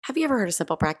Have you ever heard of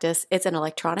Simple Practice? It's an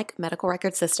electronic medical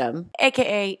record system,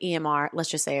 aka EMR,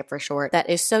 let's just say it for short, that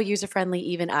is so user-friendly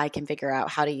even I can figure out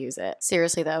how to use it.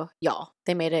 Seriously though, y'all,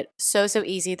 they made it so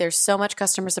easy. There's so much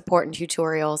customer support and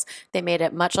tutorials. They made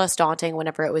it much less daunting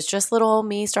whenever it was just little old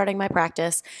me starting my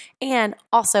practice. And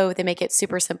also they make it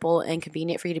super simple and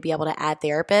convenient for you to be able to add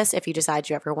therapists if you decide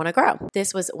you ever want to grow.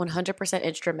 This was 100%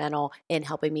 instrumental in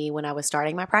helping me when I was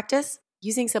starting my practice.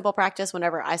 Using Simple Practice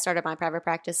whenever I started my private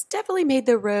practice definitely made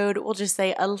the road, we'll just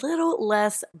say, a little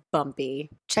less bumpy.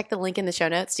 Check the link in the show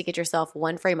notes to get yourself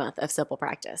one free month of Simple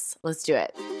Practice. Let's do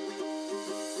it.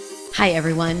 Hi,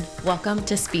 everyone. Welcome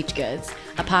to Speech Goods,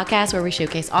 a podcast where we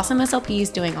showcase awesome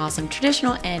SLPs doing awesome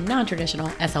traditional and non-traditional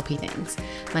SLP things.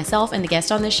 Myself and the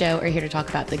guests on the show are here to talk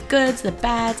about the goods, the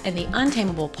bads, and the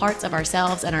untamable parts of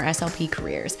ourselves and our SLP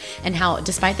careers, and how,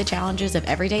 despite the challenges of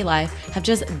everyday life, have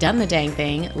just done the dang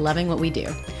thing, loving what we do.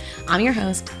 I'm your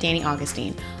host, Danny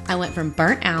Augustine. I went from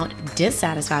burnt out,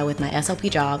 dissatisfied with my SLP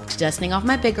job, to dusting off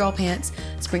my big girl pants,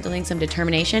 sprinkling some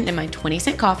determination in my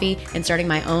 20-cent coffee, and starting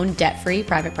my own debt-free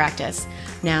private practice.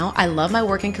 Now, I love my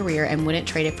work and career and wouldn't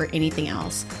trade it for anything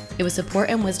else. It was support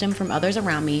and wisdom from others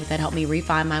around me that helped me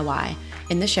refine my why.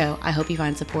 In the show, I hope you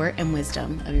find support and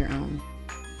wisdom of your own.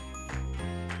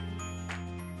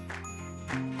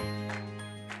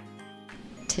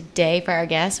 Today for our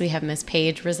guest, we have Miss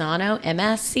Paige Rosano,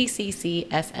 MSCCC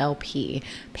SLP.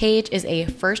 Paige is a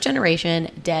first-generation,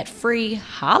 debt-free,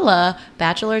 holla,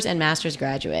 bachelor's and master's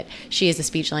graduate. She is a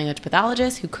speech-language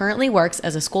pathologist who currently works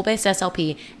as a school-based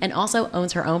SLP and also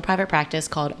owns her own private practice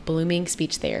called Blooming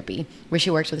Speech Therapy, where she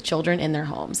works with children in their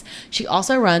homes. She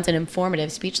also runs an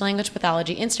informative speech-language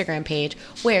pathology Instagram page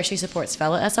where she supports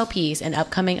fellow SLPs and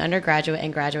upcoming undergraduate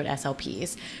and graduate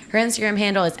SLPs. Her Instagram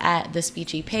handle is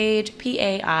 @thespeechypage,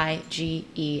 PAIGE.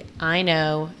 I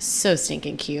know, so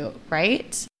stinking cute,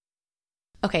 right?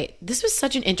 Okay, this was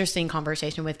such an interesting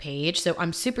conversation with Paige, so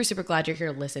I'm super glad you're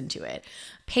here to listen to it.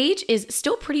 Paige is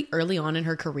still pretty early on in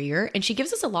her career, and she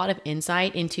gives us a lot of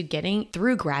insight into getting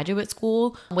through graduate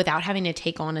school without having to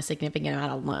take on a significant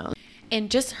amount of loan. And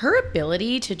just her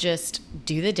ability to just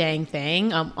do the dang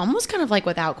thing, almost kind of like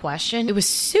without question. It was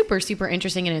super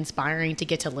interesting and inspiring to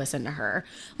get to listen to her.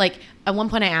 Like at one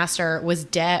point I asked her, was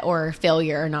debt or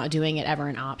failure or not doing it ever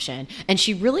an option? And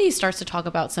she really starts to talk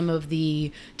about some of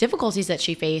the difficulties that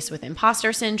she faced with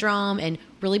imposter syndrome and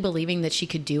really believing that she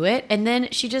could do it. And then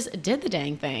she just did the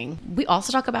dang thing. We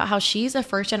also talk about how she's a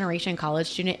first-generation college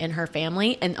student in her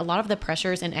family and a lot of the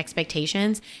pressures and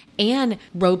expectations and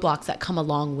roadblocks that come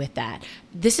along with that.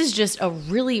 This is just a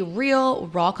really real,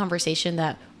 raw conversation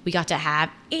that we got to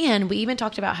have. And we even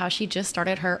talked about how she just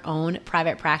started her own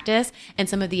private practice and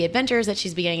some of the adventures that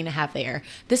she's beginning to have there.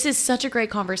 This is such a great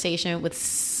conversation with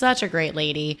such a great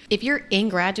lady. If you're in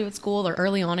graduate school or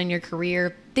early on in your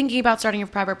career, thinking about starting a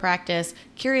private practice,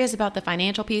 curious about the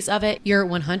financial piece of it, you're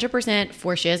 100%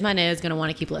 for shiz my nose going to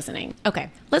want to keep listening. Okay,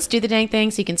 let's do the dang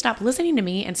thing so you can stop listening to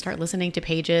me and start listening to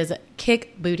Paige's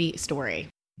kick booty story.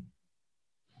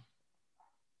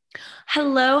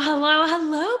 Hello,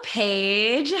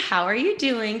 Paige. How are you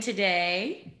doing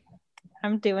today?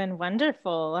 I'm doing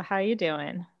wonderful. How are you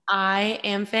doing? I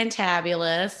am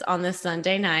fantabulous on this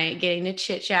Sunday night, getting to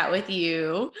chit chat with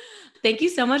you. Thank you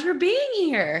so much for being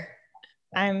here.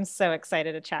 I'm so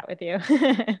excited to chat with you.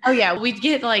 Oh yeah, we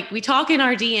talk in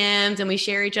our DMs and we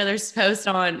share each other's posts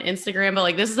on Instagram,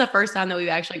 but this is the first time that we've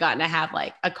actually gotten to have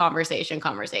a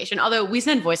conversation, although we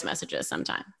send voice messages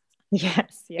sometimes.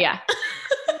 Yes. Yeah.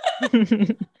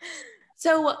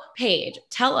 So Paige,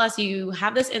 tell us, you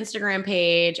have this Instagram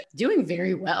page, doing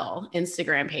very well,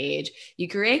 Instagram page. You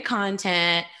create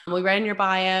content. We read in your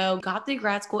bio, got through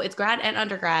grad school. It's grad and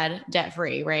undergrad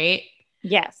debt-free, right?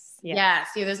 Yes. Yeah.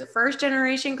 So there's a first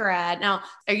generation grad. Now,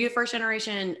 are you a first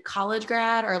generation college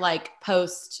grad or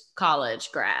post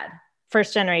college grad?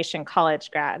 First generation college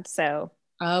grad. So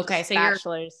okay. So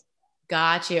bachelor's.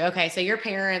 Got you. Okay. So your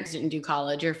parents didn't do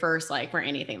college. You're first for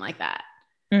anything like that.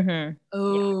 Mm-hmm.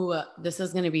 Oh, yeah. This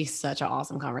is going to be such an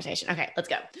awesome conversation. Okay, let's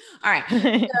go. All right.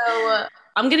 So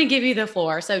I'm going to give you the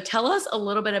floor. So tell us a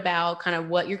little bit about kind of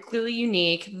what you're clearly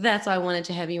unique. That's why I wanted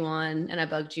to have you on, and I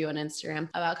bugged you on Instagram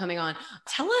about coming on.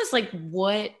 Tell us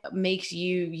what makes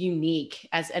you unique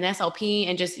as an SLP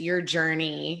and just your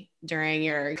journey during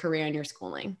your career and your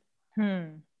schooling.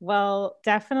 Well,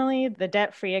 definitely the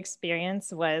debt-free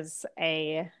experience was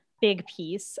a big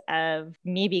piece of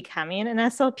me becoming an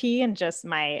SLP and just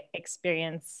my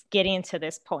experience getting to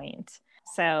this point.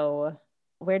 So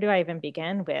where do I even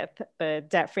begin with the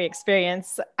debt-free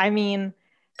experience? I mean,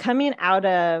 coming out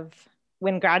of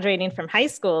when graduating from high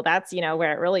school, that's,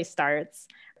 where it really starts.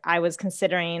 I was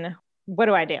considering what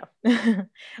do I do?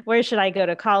 Where should I go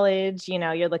to college? You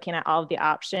know, you're looking at all of the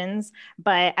options.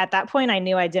 But at that point, I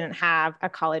knew I didn't have a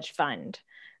college fund.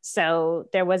 So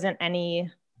there wasn't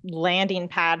any landing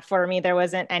pad for me. There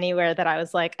wasn't anywhere that I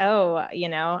was like, oh, you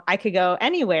know, I could go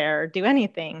anywhere or do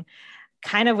anything.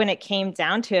 Kind of when it came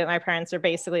down to it, my parents were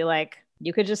basically like,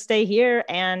 you could just stay here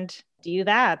and do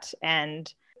that.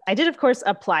 And I did, of course,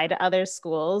 apply to other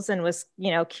schools and was,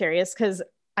 you know, curious because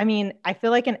I mean, I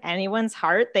feel like in anyone's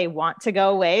heart, they want to go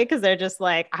away because they're just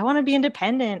like, I want to be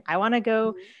independent. I want to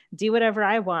go do whatever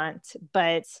I want.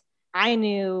 But I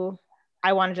knew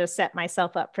I wanted to set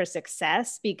myself up for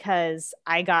success because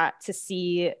I got to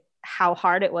see how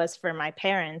hard it was for my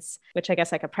parents, which I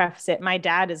guess I could preface it. My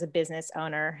dad is a business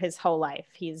owner his whole life.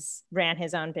 He's ran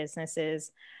his own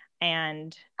businesses.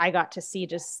 And I got to see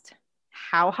just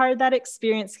how hard that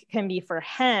experience can be for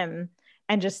him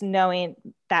and just knowing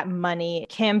that money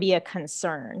can be a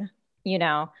concern, you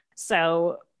know?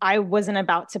 So I wasn't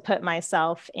about to put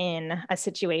myself in a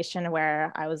situation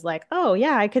where I was like, oh,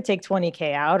 yeah, I could take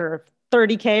 20K out or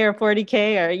 30K or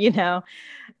 40K or, you know.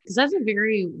 Because that's a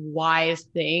very wise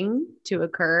thing to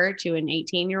occur to an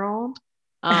 18-year-old.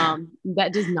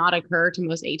 That does not occur to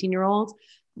most 18-year-olds.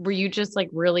 Were you just like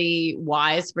really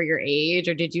wise for your age,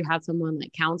 or did you have someone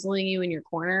like counseling you in your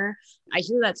corner? I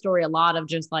hear that story a lot of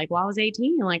just like, well, I was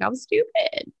 18 and like I was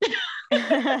stupid.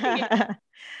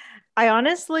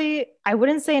 I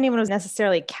wouldn't say anyone was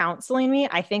necessarily counseling me.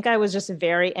 I think I was just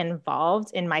very involved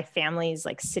in my family's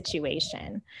like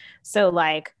situation. So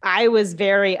like I was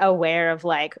very aware of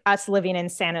like us living in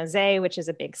San Jose, which is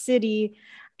a big city,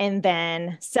 and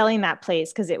then selling that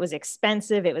place because it was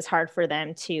expensive. It was hard for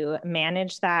them to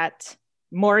manage that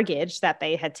mortgage that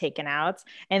they had taken out.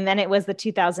 And then it was the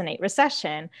 2008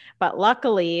 recession. But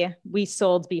luckily, we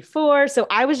sold before. So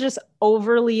I was just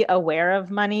overly aware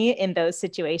of money in those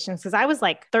situations because I was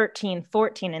like 13,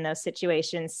 14 in those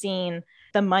situations, seeing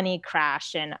the money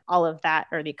crash and all of that,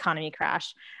 or the economy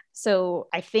crash. So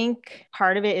I think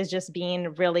part of it is just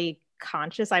being really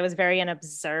conscious. I was very an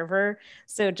observer.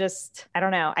 So just, I don't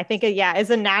know. I think,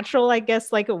 it's a natural, I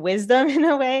guess, like a wisdom in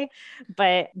a way,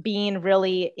 but being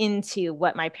really into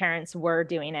what my parents were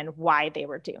doing and why they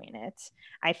were doing it,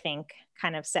 I think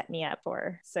kind of set me up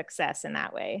for success in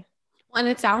that way. And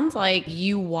it sounds like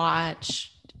you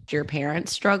watched your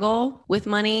parents struggle with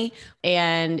money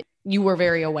and you were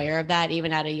very aware of that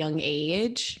even at a young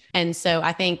age. And so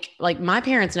I think like my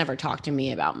parents never talked to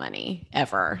me about money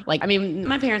ever. Like, I mean,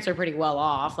 my parents are pretty well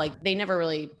off. Like they never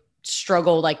really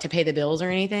struggled like to pay the bills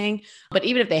or anything. But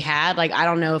even if they had, like, I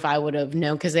don't know if I would have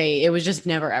known because it was just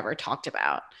never ever talked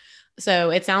about.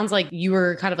 So it sounds like you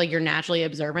were kind of like your naturally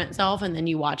observant self, and then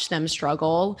you watch them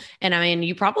struggle. And I mean,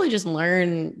 you probably just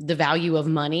learn the value of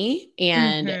money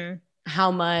and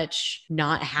how much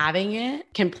not having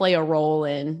it can play a role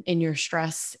in your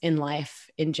stress in life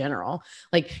in general.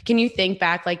 Like, can you think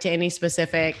back like to any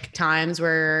specific times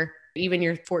where even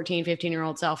your 14,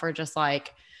 15-year-old self are just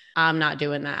like, I'm not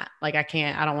doing that. Like, I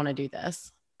don't want to do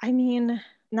this. I mean,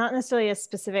 not necessarily a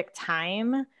specific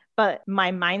time, but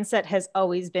my mindset has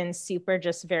always been super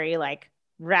just very like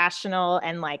rational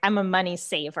and like I'm a money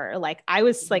saver. Like I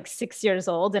was like 6 years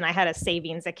old and I had a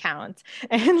savings account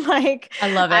and like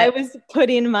I love it. I was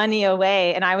putting money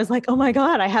away and I was like, oh my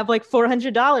God, I have like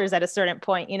 $400 at a certain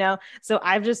point, you know? So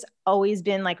I've just always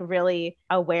been like really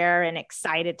aware and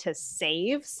excited to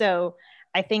save. So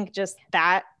I think just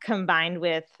that combined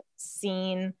with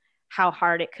seeing how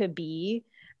hard it could be,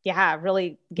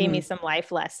 really gave me some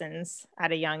life lessons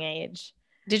at a young age.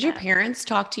 Did your parents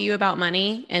talk to you about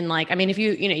money? And like, I mean, if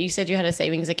you said you had a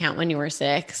savings account when you were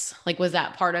 6, like, was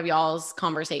that part of y'all's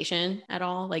conversation at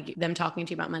all? Like them talking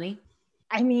to you about money?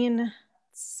 I mean,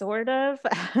 sort of.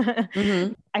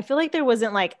 I feel like there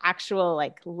wasn't like actual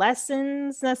like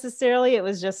lessons necessarily. It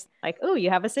was just like, oh,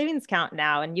 you have a savings account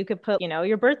now and you could put,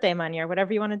 your birthday money or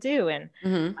whatever you want to do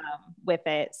and with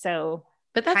it. So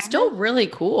but that's still really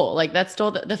cool. Like that's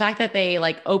still the fact that they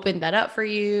like opened that up for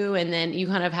you. And then you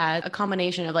kind of had a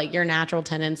combination of like your natural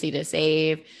tendency to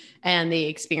save and the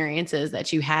experiences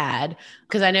that you had.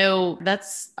 Cause I know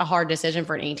that's a hard decision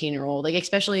for an 18-year-old, like,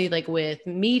 especially like with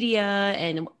media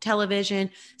and television,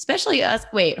 especially us.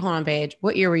 Wait, hold on, Paige.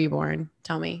 What year were you born?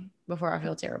 Tell me before I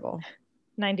feel terrible.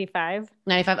 95.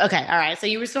 Okay. All right. So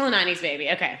you were still a 90s baby.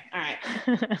 Okay. All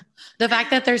right. The fact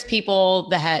that there's people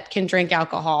that can drink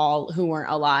alcohol who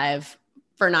weren't alive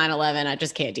for 9/11, I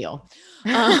just can't deal.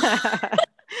 I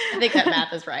think that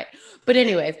math is right. But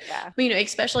anyways, but,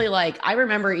 especially like I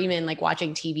remember even like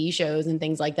watching TV shows and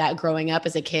things like that growing up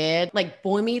as a kid, like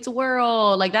Boy Meets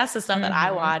World, like that's the stuff that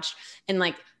I watched. And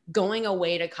like going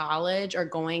away to college or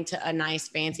going to a nice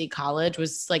fancy college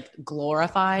was like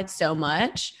glorified so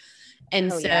much.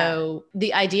 And Oh, yeah. so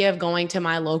the idea of going to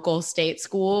my local state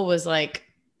school was like,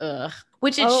 ugh,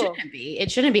 which it Oh, shouldn't be.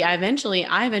 It shouldn't be. I eventually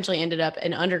ended up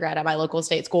in undergrad at my local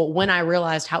state school when I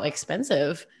realized how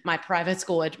expensive my private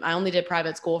school, I only did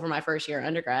private school for my first year of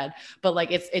undergrad, but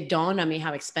like it dawned on me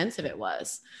how expensive it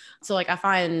was. So like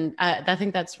I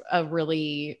think that's a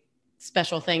really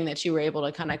special thing that you were able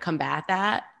to kind of combat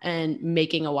that and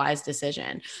making a wise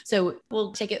decision. So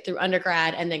we'll take it through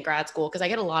undergrad and then grad school, because I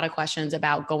get a lot of questions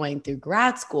about going through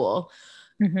grad school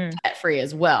debt free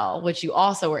as well, which you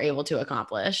also were able to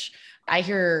accomplish. I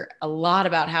hear a lot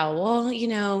about how, well,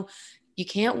 you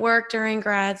can't work during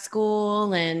grad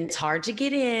school and it's hard to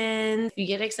get in. If you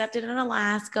get accepted in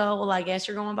Alaska, well, I guess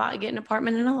you're going to get an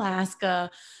apartment in Alaska.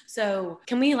 So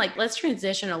can we let's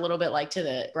transition a little bit to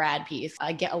the grad piece.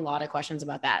 I get a lot of questions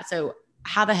about that. So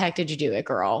how the heck did you do it,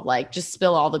 girl? Just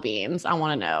spill all the beans. I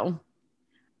want to know.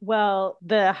 well,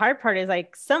 the hard part is I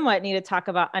somewhat need to talk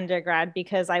about undergrad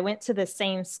because I went to the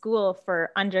same school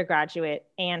for undergraduate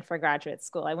and for graduate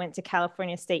school. I went to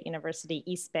California State University,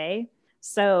 East Bay.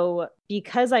 So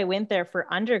because I went there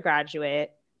for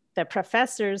undergraduate, the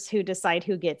professors who decide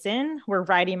who gets in were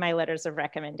writing my letters of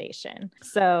recommendation.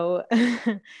 So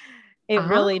it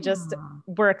really just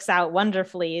works out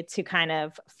wonderfully to kind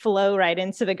of flow right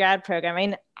into the grad program. I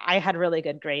mean, I had really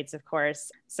good grades, of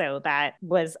course. So that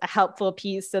was a helpful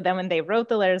piece. So then when they wrote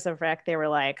the letters of rec, they were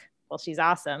like, well, she's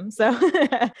awesome. So,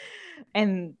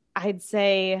 and I'd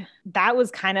say that was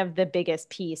kind of the biggest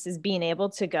piece, is being able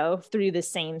to go through the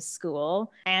same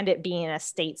school and it being a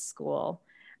state school.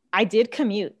 I did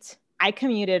commute. I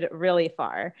commuted really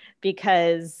far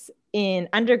because in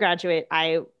undergraduate,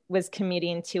 I was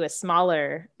commuting to a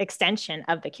smaller extension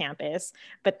of the campus.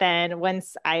 But then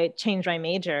once I changed my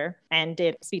major and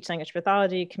did speech language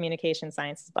pathology, communication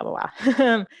sciences, blah, blah,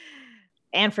 blah,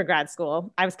 and for grad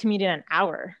school, I was commuting an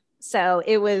hour. So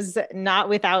it was not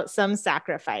without some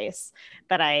sacrifice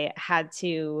that I had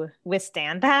to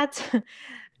withstand that.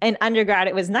 In undergrad,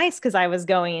 it was nice because I was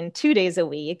going 2 days a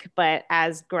week, but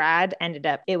as grad ended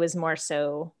up, it was more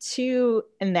so 2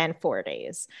 and then 4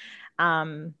 days.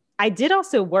 I did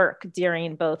also work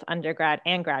during both undergrad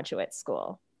and graduate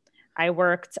school. I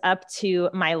worked up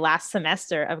to my last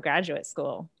semester of graduate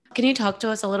school. Can you talk to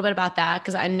us a little bit about that?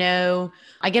 Because I know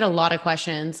I get a lot of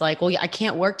questions like, well, I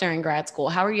can't work during grad school.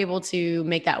 How are you able to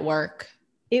make that work?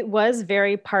 It was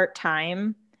very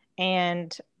part-time.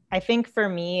 And I think for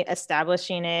me,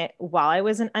 establishing it while I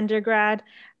was an undergrad,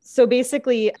 so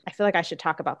basically, I feel like I should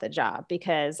talk about the job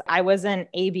because I was an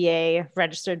ABA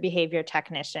registered behavior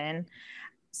technician.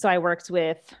 So I worked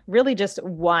with really just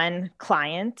one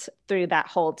client through that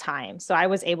whole time. So I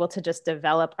was able to just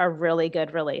develop a really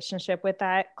good relationship with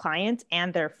that client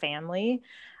and their family.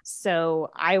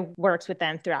 So I worked with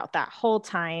them throughout that whole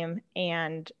time.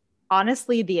 And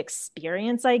honestly, the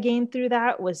experience I gained through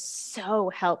that was so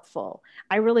helpful.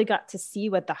 I really got to see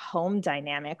what the home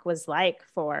dynamic was like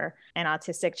for an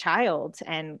autistic child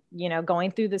and,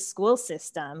 going through the school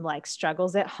system, like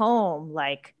struggles at home,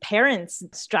 like parents'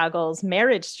 struggles,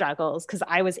 marriage struggles, because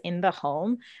I was in the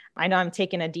home. I know I'm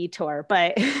taking a detour,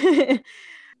 but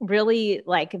really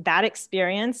like that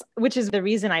experience, which is the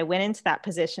reason I went into that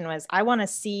position, was I want to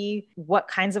see what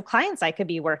kinds of clients I could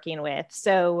be working with.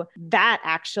 So that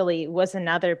actually was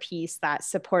another piece that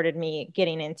supported me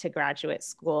getting into graduate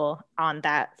school on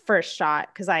that first shot,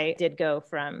 because I did go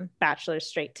from bachelor's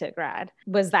straight to grad,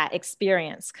 was that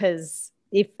experience. Because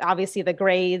if obviously the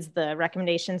grades, the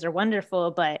recommendations are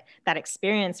wonderful, but that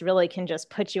experience really can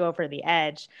just put you over the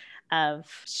edge of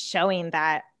showing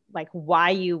that like why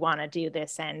you want to do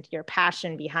this and your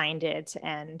passion behind it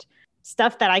and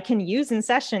stuff that I can use in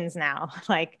sessions now.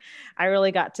 Like I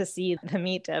really got to see the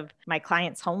meat of my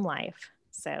client's home life.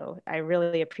 So I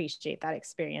really appreciate that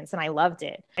experience and I loved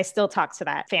it. I still talk to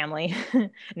that family.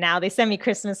 Now they send me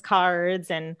Christmas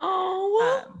cards and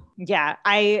yeah,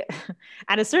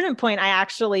 at a certain point, I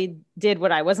actually did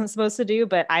what I wasn't supposed to do,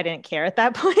 but I didn't care at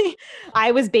that point.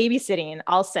 I was babysitting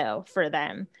also for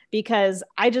them because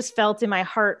I just felt in my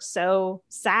heart so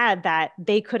sad that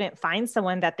they couldn't find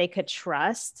someone that they could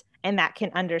trust and that can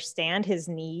understand his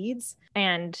needs.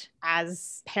 And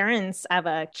as parents of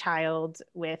a child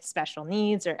with special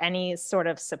needs or any sort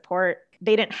of support,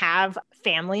 they didn't have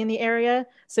family in the area.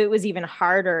 So it was even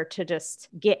harder to just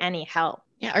get any help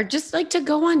Yeah, or just like to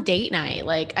go on date night.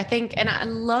 Like I think, and I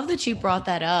love that you brought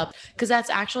that up because that's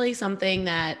actually something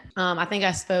that I think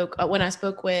I spoke when I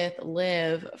spoke with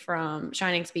Liv from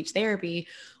Shining Speech Therapy.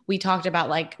 We talked about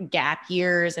like gap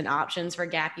years and options for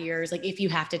gap years. Like if you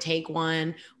have to take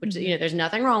one, which you know, there's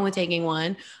nothing wrong with taking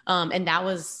one, and that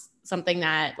was something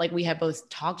that like we had both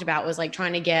talked about was like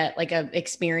trying to get like a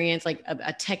experience like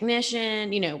a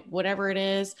technician, you know, whatever it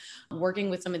is,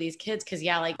 working with some of these kids. Cause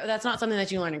yeah, like that's not something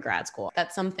that you learn in grad school.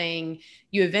 That's something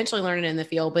you eventually learn it in the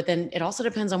field, but then it also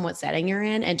depends on what setting you're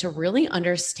in. And to really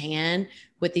understand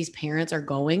what these parents are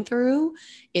going through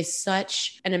is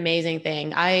such an amazing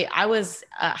thing. I was,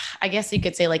 I guess you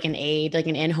could say like an aide, like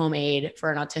an in-home aide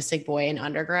for an autistic boy in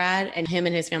undergrad, and him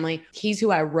and his family, he's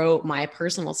who I wrote my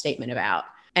personal statement about.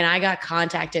 And I got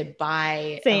contacted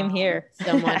by Same here.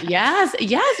 someone. Yes,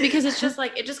 yes, because it's just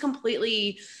like, it just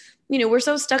completely, you know, we're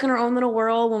so stuck in our own little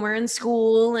world when we're in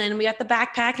school and we got the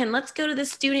backpack and let's go to the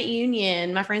student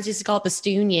union. My friends used to call it the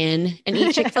Stunion and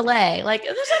eat Chick-fil-A. Like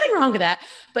there's nothing wrong with that,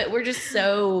 but we're just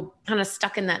so kind of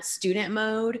stuck in that student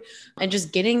mode and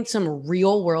just getting some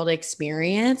real world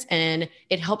experience. And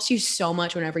it helps you so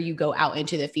much whenever you go out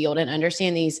into the field and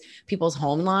understand these people's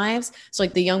home lives. So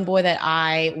like the young boy that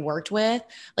I worked with,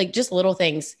 like just little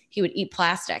things, he would eat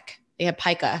plastic. They had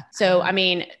pica. So, I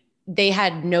mean, they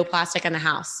had no plastic in the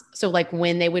house. So like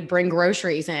when they would bring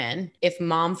groceries in, if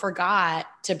mom forgot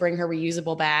to bring her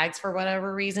reusable bags for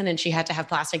whatever reason, and she had to have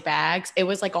plastic bags, it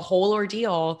was like a whole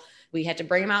ordeal. We had to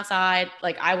bring him outside.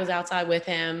 Like I was outside with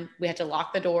him. We had to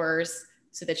lock the doors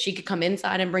so that she could come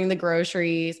inside and bring the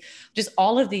groceries. Just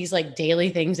all of these like daily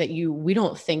things that we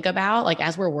don't think about like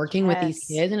as we're working with these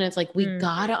kids. And it's like, we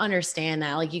gotta understand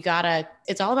that. Like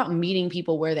it's all about meeting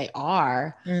people where they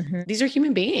are. These are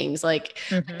human beings. Like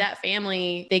that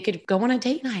family, they could go on a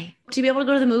date night to be able to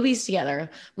go to the movies together.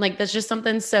 Like that's just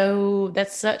something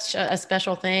that's such a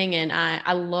special thing. And I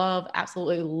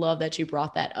absolutely love that you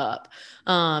brought that up.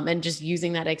 And just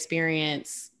using that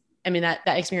experience. I mean, that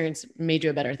experience made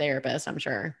you a better therapist, I'm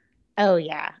sure. Oh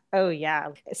yeah. Oh yeah.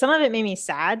 Some of it made me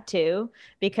sad too,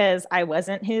 because I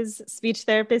wasn't his speech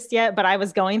therapist yet, but I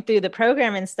was going through the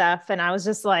program and stuff. And I was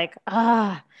just like,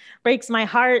 breaks my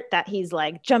heart that he's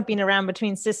like jumping around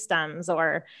between systems,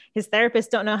 or his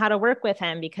therapists don't know how to work with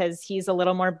him because he's a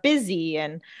little more busy.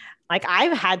 And like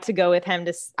I've had to go with him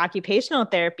to occupational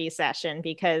therapy session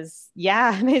because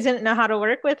they didn't know how to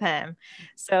work with him.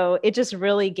 So it just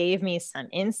really gave me some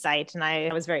insight and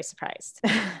I was very surprised.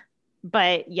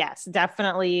 But yes,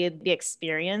 definitely the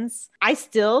experience. I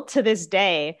still to this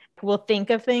day will think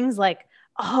of things like,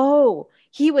 oh,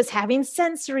 he was having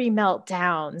sensory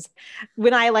meltdowns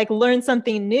when I like learned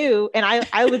something new. And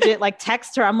I legit like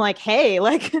text her. I'm like, hey,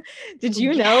 like, did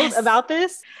you know about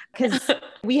this? Because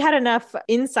we had enough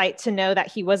insight to know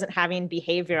that he wasn't having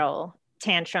behavioral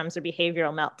tantrums or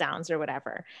behavioral meltdowns or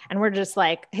whatever. And we're just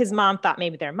like, his mom thought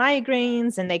maybe they're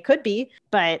migraines, and they could be,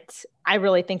 but I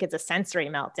really think it's a sensory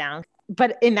meltdown.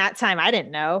 But in that time, I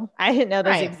didn't know. I didn't know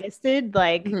those existed.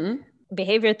 Like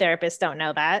behavior therapists don't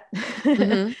know that.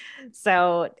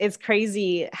 So it's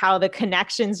crazy how the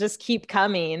connections just keep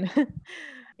coming.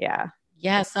 Yeah.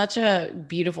 Yeah, such a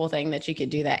beautiful thing that you could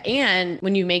do that. And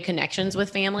when you make connections with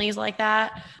families like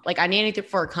that, like I nannied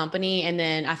for a company and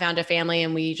then I found a family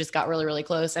and we just got really, really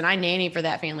close. And I nannied for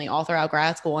that family all throughout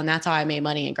grad school. And that's how I made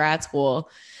money in grad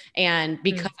school. And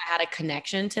because I had a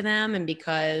connection to them, and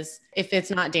because if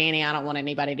it's not Danny, I don't want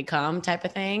anybody to come type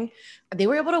of thing, they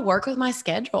were able to work with my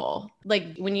schedule.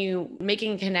 Like when you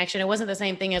making a connection, it wasn't the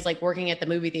same thing as like working at the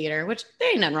movie theater, which there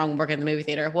ain't nothing wrong with working at the movie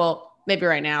theater. Well, maybe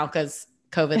right now because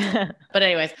COVID. But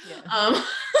anyways,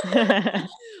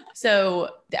 so,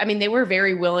 I mean, they were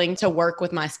very willing to work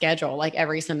with my schedule like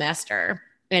every semester.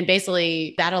 And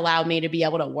basically that allowed me to be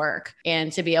able to work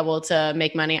and to be able to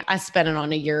make money. I spent it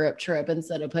on a Europe trip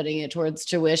instead of putting it towards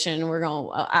tuition.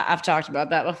 I've talked about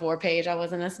that before, Paige. I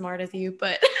wasn't as smart as you,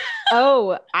 but.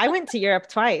 Oh, I went to Europe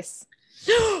twice.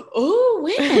 Oh,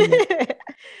 when?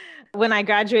 When I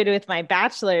graduated with my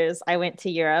bachelor's, I went to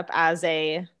Europe as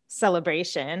a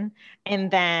celebration. And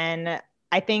then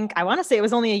I want to say it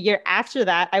was only a year after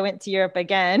that, I went to Europe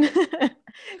again.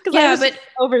 Because I was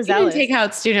overzealous. You can take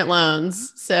out student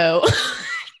loans, so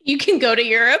you can go to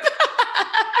Europe.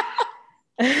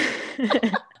 Oh,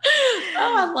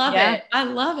 I love it. I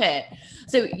love it.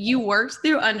 So you worked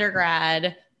through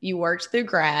undergrad, you worked through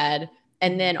grad,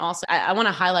 and then also I want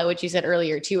to highlight what you said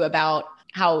earlier too about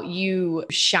how you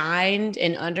shined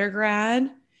in undergrad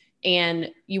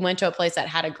and you went to a place that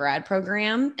had a grad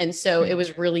program. And so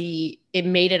it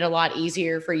made it a lot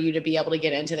easier for you to be able to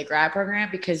get into the grad program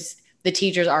because the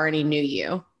teachers already knew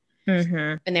you.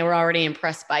 Mm-hmm. and they were already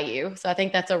impressed by you. So I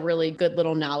think that's a really good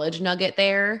little knowledge nugget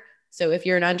there. So if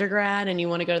you're an undergrad and you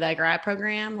want to go to that grad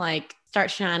program, like start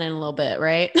shining a little bit,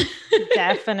 right?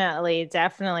 Definitely,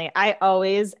 definitely. I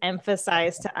always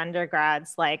emphasize to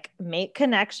undergrads, like, make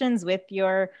connections with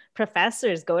your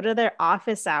professors, go to their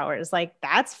office hours. Like,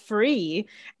 that's free.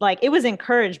 Like, it was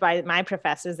encouraged by my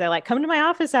professors. They're like, come to my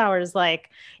office hours, like,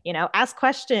 ask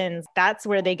questions. That's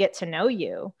where they get to know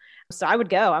you. So I would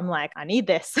go. I'm like, I need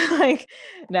this. Like,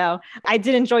 no, I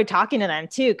did enjoy talking to them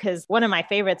too, because one of my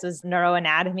favorites was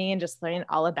neuroanatomy and just learning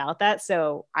all about that.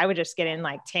 So I would just get in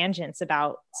like tangents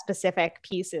about specific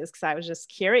pieces because I was just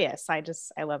curious. I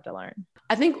love to learn.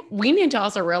 I think we need to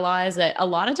also realize that a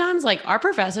lot of times, like our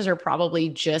professors are probably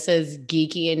just as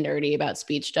geeky and nerdy about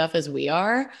speech stuff as we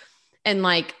are. And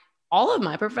like all of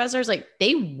my professors, like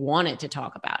they wanted to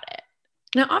talk about it.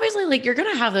 Now, obviously, like you're going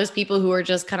to have those people who are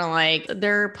just kind of like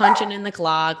they're punching in the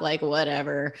clock, like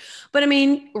whatever. But I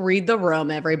mean, read the room,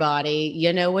 everybody.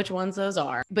 You know which ones those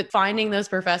are. But finding those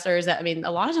professors that, I mean,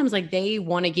 a lot of times, like they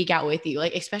want to geek out with you,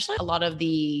 like especially a lot of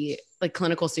the like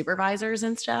clinical supervisors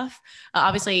and stuff.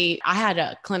 Obviously, I had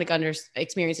a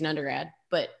experience in undergrad,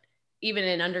 but even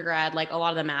in undergrad, like a lot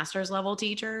of the master's level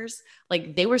teachers,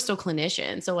 like they were still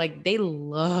clinicians. So like they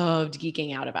loved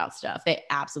geeking out about stuff. They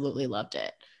absolutely loved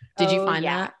it. Did you find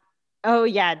that? Oh,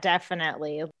 yeah,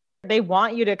 definitely. They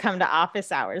want you to come to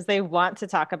office hours. They want to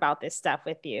talk about this stuff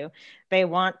with you. They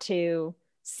want to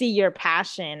see your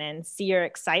passion and see your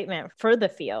excitement for the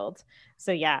field.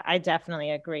 So, yeah, I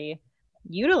definitely agree.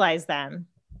 Utilize them.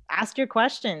 Ask your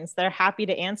questions. They're happy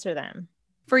to answer them.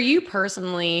 For you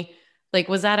personally, like,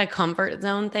 was that a comfort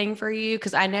zone thing for you?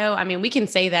 Because I know, I mean, we can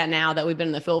say that now that we've been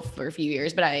in the field for a few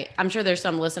years, but I'm sure there's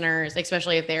some listeners,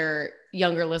 especially if they're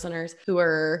younger listeners, who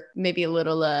are maybe a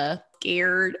little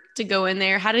scared to go in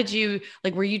there. How did you,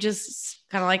 like, were you just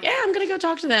kind of like, yeah, I'm going to go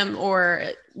talk to them? Or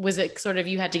was it sort of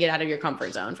you had to get out of your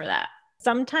comfort zone for that?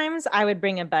 Sometimes I would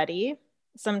bring a buddy.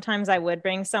 Sometimes I would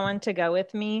bring someone to go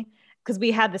with me because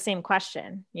we had the same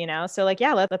question, So like,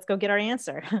 yeah, let's go get our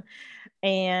answer.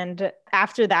 And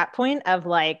after that point of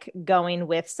like going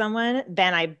with someone,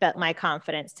 then I bet my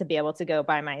confidence to be able to go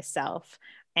by myself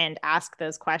and ask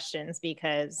those questions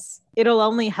because it'll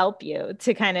only help you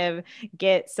to kind of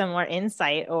get some more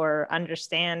insight or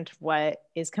understand what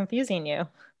is confusing you.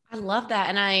 I love that.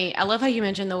 And I love how you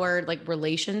mentioned the word like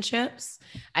relationships.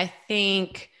 I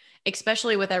think,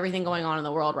 especially with everything going on in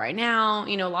the world right now,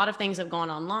 a lot of things have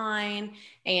gone online,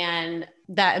 and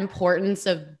that importance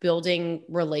of building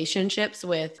relationships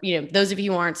with, those of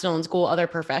you who aren't still in school, other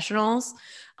professionals.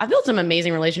 I've built some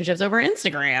amazing relationships over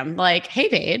Instagram, like, hey,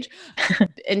 Paige,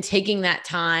 and taking that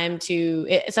time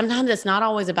sometimes it's not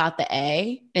always about the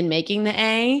A and making the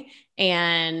A,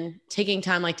 and taking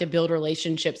time like to build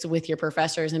relationships with your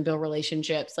professors and build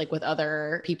relationships like with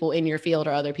other people in your field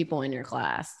or other people in your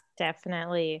class.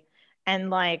 Definitely.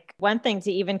 And like one thing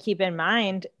to even keep in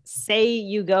mind, say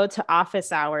you go to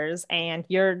office hours and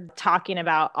you're talking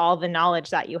about all the knowledge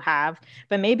that you have,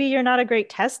 but maybe you're not a great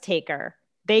test taker.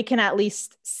 They can at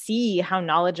least see how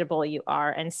knowledgeable you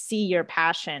are and see your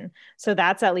passion. So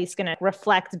that's at least going to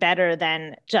reflect better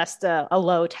than just a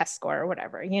low test score or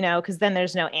whatever, because then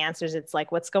there's no answers. It's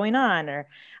like, what's going on? Or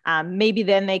maybe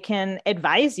then they can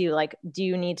advise you, like, do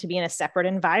you need to be in a separate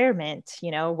environment?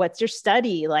 What's your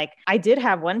study? Like, I did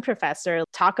have one professor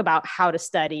talk about how to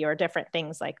study or different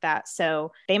things like that.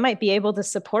 So they might be able to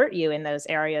support you in those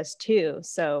areas too.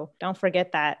 So don't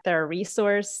forget that they're a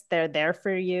resource. They're there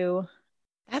for you.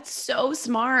 That's so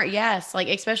smart. Yes. Like,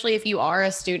 especially if you are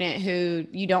a student who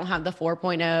you don't have the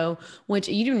 4.0, which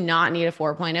you do not need a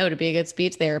 4.0 to be a good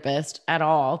speech therapist at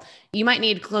all. You might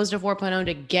need close to 4.0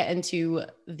 to get into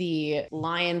the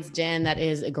lion's den that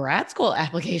is a grad school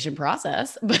application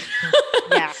process. But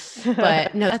yeah.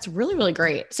 But no, that's really, really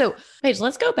great. So Paige,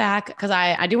 let's go back because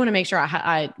I do want to make sure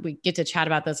we get to chat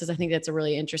about this because I think that's a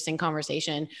really interesting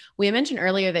conversation. We mentioned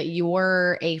earlier that you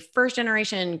were a first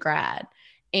generation grad,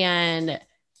 and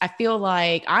I feel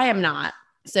like I am not.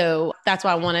 So that's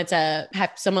why I wanted to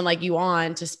have someone like you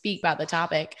on to speak about the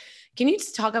topic. Can you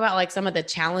just talk about like some of the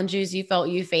challenges you felt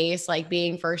you faced, like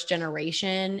being first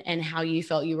generation, and how you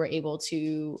felt you were able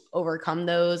to overcome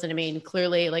those? And I mean,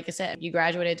 clearly, like I said, you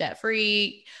graduated debt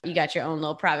free, you got your own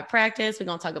little private practice. We're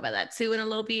going to talk about that too in a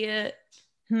little bit.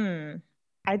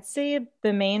 I'd say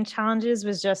the main challenges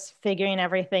was just figuring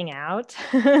everything out,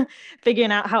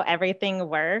 figuring out how everything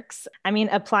works. I mean,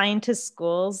 applying to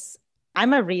schools,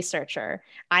 I'm a researcher.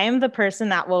 I am the person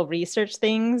that will research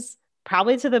things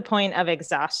probably to the point of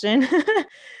exhaustion.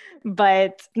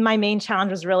 But my main challenge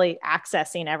was really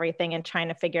accessing everything and trying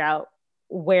to figure out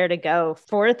where to go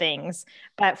for things.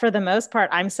 But for the most part,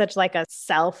 I'm such like a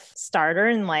self starter.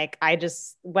 And like, I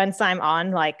just, once I'm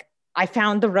on, like, I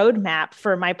found the roadmap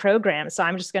for my program. So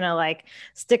I'm just going to like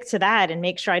stick to that and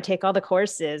make sure I take all the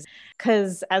courses.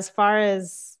 Because as far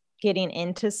as getting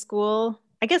into school,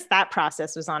 I guess that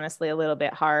process was honestly a little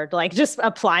bit hard, like just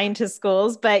applying to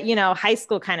schools. But, you know, high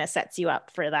school kind of sets you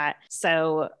up for that.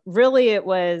 So really, it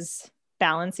was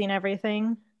balancing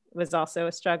everything was also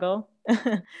a struggle.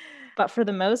 But for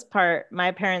the most part,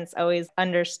 my parents always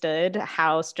understood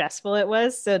how stressful it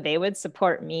was. So they would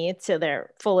support me to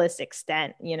their fullest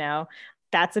extent, you know.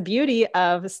 That's a beauty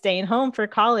of staying home for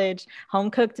college. Home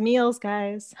cooked meals,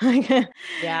 guys.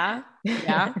 Yeah.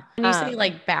 Yeah. And you say Um,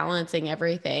 like balancing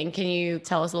everything. Can you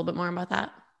tell us a little bit more about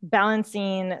that?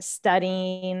 Balancing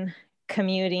studying,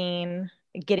 commuting,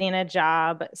 getting a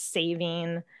job,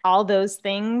 saving, all those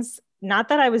things. Not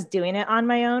that I was doing it on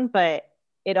my own, but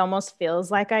it almost feels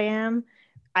like I am.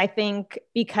 I think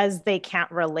because they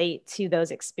can't relate to those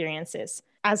experiences.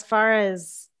 As far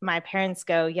as my parents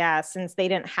go, yeah, since they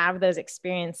didn't have those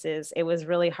experiences, it was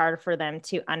really hard for them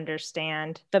to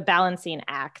understand the balancing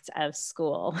act of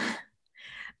school,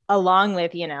 along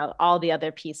with, you know, all the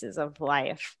other pieces of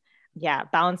life. Yeah,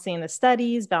 balancing the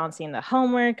studies, balancing the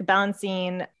homework,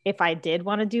 balancing if I did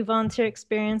want to do volunteer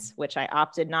experience, which I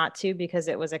opted not to because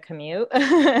it was a commute. But,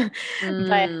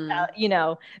 Mm, you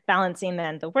know, balancing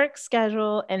then the work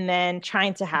schedule and then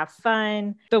trying to have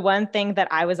fun. The one thing that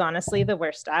I was honestly the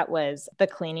worst at was the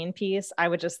cleaning piece. I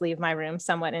would just leave my room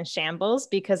somewhat in shambles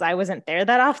because I wasn't there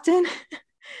that often.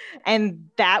 And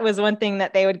that was one thing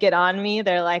that they would get on me.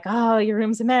 They're like, oh, your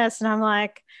room's a mess. And I'm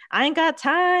like, I ain't got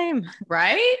time.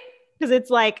 right? Because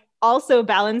it's like also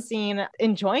balancing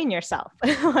enjoying yourself.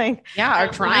 Like, Yeah, I or also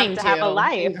have trying to have a to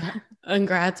life. in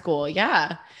grad school.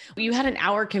 Yeah. You had an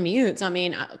hour commute. So, I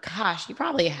mean, gosh, you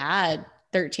probably had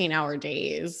 13-hour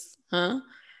days, huh?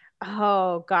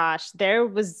 Oh gosh, there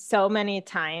was so many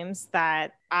times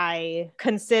that I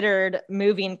considered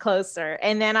moving closer.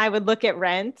 And then I would look at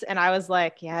rent and I was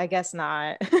like, yeah, I guess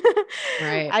not.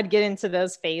 Right. I'd get into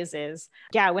those phases.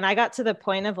 Yeah, when I got to the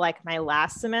point of like my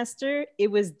last semester, it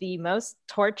was the most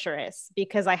torturous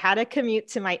because I had to commute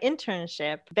to my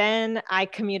internship. Then I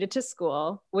commuted to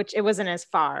school, which it wasn't as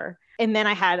far. And then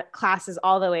I had classes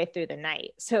all the way through the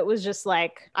night. So it was just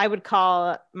like, I would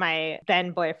call my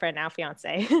then boyfriend, now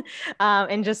fiance,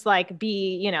 and just like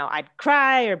be, you know, I'd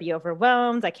cry or be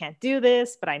overwhelmed. I can't do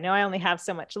this, but I know I only have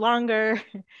so much longer.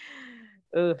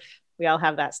 Oof, we all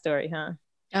have that story, huh?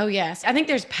 Oh, yes. I think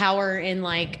there's power in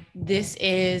like, this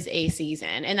is a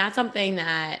season. And that's something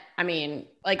that, I mean,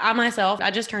 like I myself,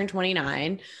 I just turned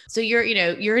 29. So you're, you know,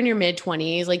 you're in your mid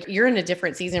 20s, like you're in a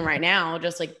different season right now,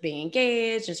 just like being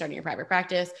engaged and starting your private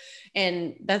practice.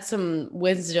 And that's some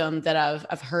wisdom that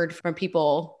I've heard from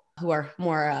people who are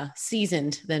more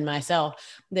seasoned than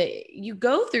myself, that you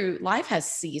go through, life has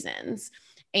seasons.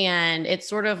 And it's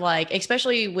sort of like,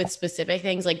 especially with specific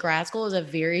things, like grad school is a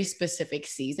very specific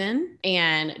season.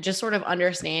 And just sort of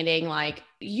understanding, like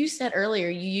you said earlier,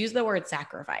 you use the word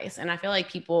sacrifice. And I feel like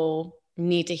people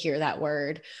need to hear that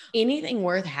word. Anything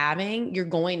worth having, you're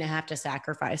going to have to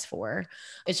sacrifice for.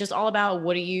 It's just all about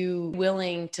what are you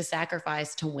willing to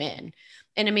sacrifice to win.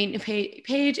 And I mean,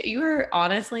 Paige, you're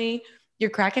honestly, you're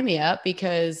cracking me up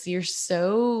because you're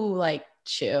so like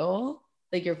chill.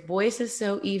 Like your voice is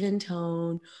so even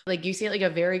tone. Like you seem like a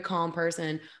very calm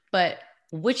person, but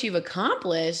what you've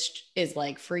accomplished is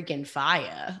like freaking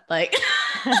fire. Like,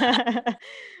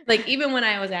 like even when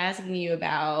I was asking you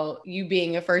about you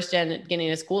being a first gen getting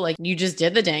to school, like you just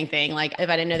did the dang thing. Like if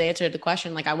I didn't know the answer to the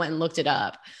question, like I went and looked it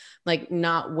up, like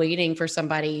not waiting for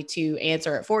somebody to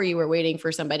answer it for you or waiting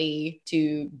for somebody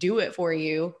to do it for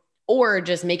you, or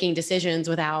just making decisions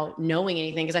without knowing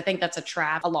anything. Because I think that's a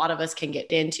trap a lot of us can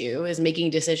get into, is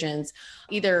making decisions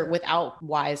either without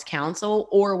wise counsel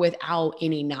or without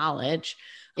any knowledge.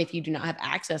 If you do not have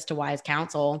access to wise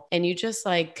counsel and you just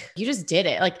like, you just did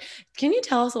it. Like, can you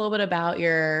tell us a little bit about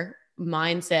your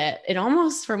mindset? It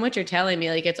almost, from what you're telling me,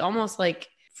 like, it's almost like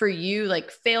for you,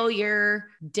 like failure,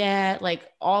 debt, like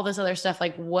all this other stuff,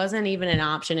 like wasn't even an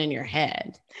option in your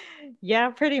head. Yeah,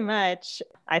 pretty much.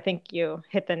 I think you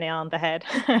hit the nail on the head.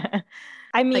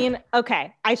 I mean, Like,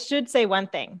 okay, I should say one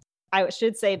thing. I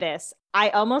should say this. I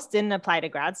almost didn't apply to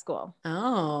grad school.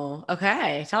 oh,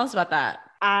 okay. Tell us about that.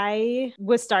 I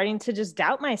was starting to just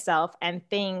doubt myself and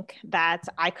think that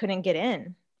I couldn't get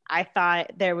in. I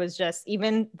thought there was just,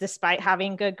 even despite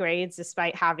having good grades,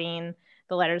 despite having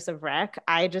the letters of rec,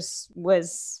 I just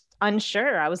was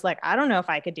unsure. I was like, I don't know if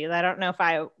I could do that. I don't know if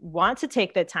I want to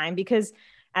take the time because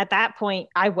at that point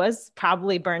I was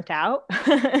probably burnt out.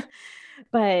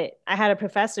 But I had a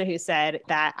professor who said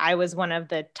that I was one of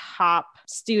the top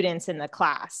students in the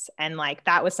class. And like,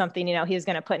 that was something, you know, he was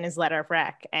going to put in his letter of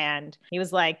rec. And he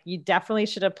was like, you definitely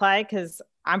should apply because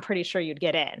I'm pretty sure you'd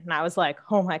get in. And I was like,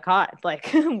 oh my God, like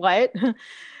what?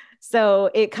 So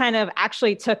it kind of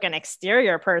actually took an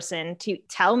exterior person to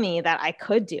tell me that I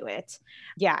could do it.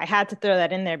 Yeah, I had to throw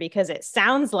that in there because it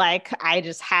sounds like I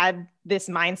just had this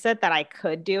mindset that I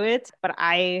could do it, but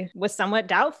I was somewhat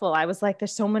doubtful. I was like,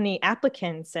 there's so many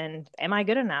applicants and am I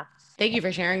good enough? Thank you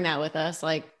for sharing that with us.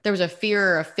 Like there was a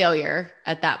fear of failure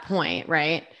at that point,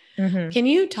 right? Mm-hmm. Can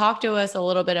you talk to us a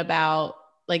little bit about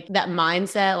like that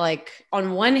mindset? Like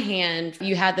on one hand,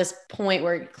 you had this point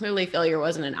where clearly failure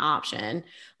wasn't an option.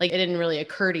 Like it didn't really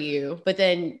occur to you, but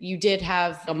then you did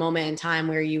have a moment in time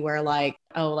where you were like,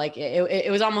 oh, like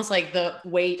it was almost like the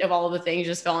weight of all of the things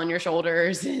just fell on your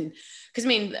shoulders. And because I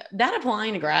mean, that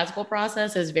applying to grad school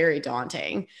process is very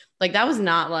daunting. Like that was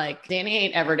not like, Danny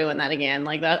ain't ever doing that again.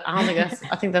 Like that, I don't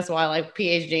think I think that's why like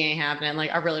PhD ain't happening.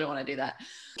 Like I really don't want to do that.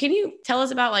 Can you tell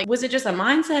us about like, was it just a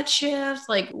mindset shift?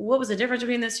 Like what was the difference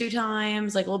between those two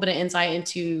times? Like a little bit of insight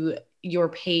into your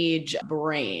Paige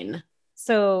brain.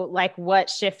 So like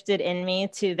what shifted in me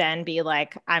to then be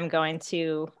like, I'm going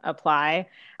to apply.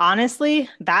 Honestly,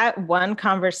 that one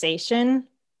conversation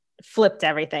flipped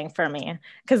everything for me.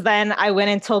 Because then I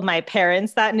went and told my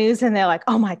parents that news and they're like,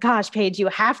 oh my gosh, Paige, you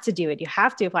have to do it. You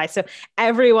have to apply. So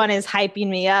everyone is hyping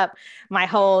me up. My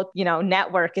whole, you know,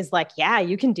 network is like, yeah,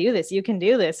 you can do this. You can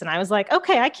do this. And I was like,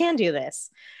 okay, I can do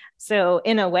this. So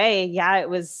in a way, yeah, it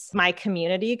was my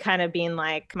community kind of being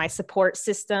like, my support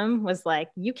system was like,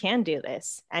 you can do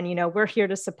this. And, you know, we're here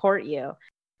to support you.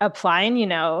 Applying, you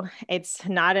know, it's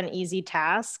not an easy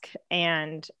task.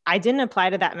 And I didn't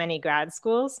apply to that many grad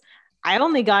schools. I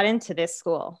only got into this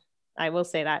school. I will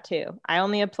say that too. I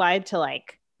only applied to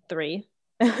like 3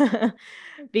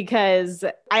 because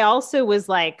I also was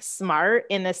like smart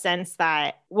in the sense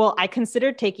that, well, I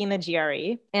considered taking the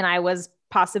GRE and I was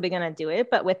possibly going to do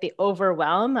it. But with the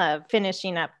overwhelm of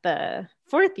finishing up the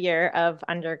 4th year of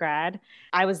undergrad,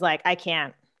 I was like, I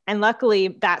can't. And luckily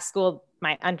that school,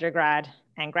 my undergrad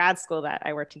and grad school that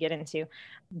I were to get into,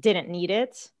 didn't need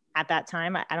it at that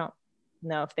time. I don't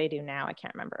know if they do now. I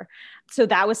can't remember. So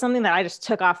that was something that I just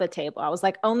took off the table. I was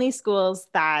like, only schools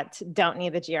that don't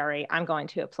need the GRE, I'm going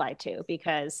to apply to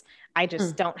because I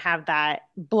just don't have that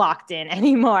blocked in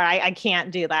anymore. I can't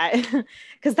do that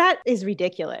because that is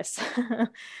ridiculous.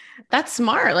 That's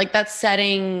smart. Like that's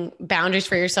setting boundaries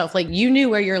for yourself. Like you knew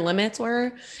where your limits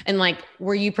were and like,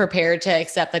 were you prepared to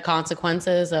accept the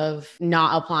consequences of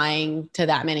not applying to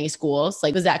that many schools?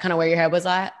 Like, was that kind of where your head was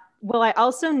at? Well, I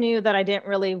also knew that I didn't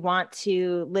really want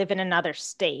to live in another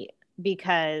state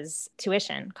because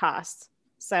tuition costs.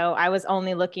 So I was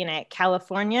only looking at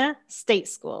California state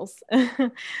schools.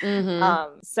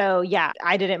 So yeah,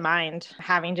 I didn't mind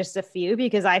having just a few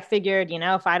because I figured, you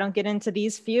know, if I don't get into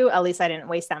these few, at least I didn't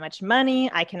waste that much money.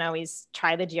 I can always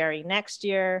try the GRE next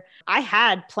year. I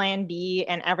had plan B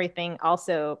and everything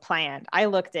also planned. I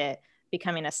looked at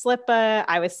becoming a SLPA.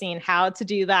 I was seeing how to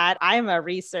do that. I'm a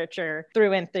researcher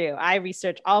through and through. I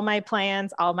research all my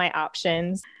plans, all my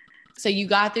options. So you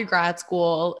got through grad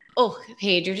school. Oh,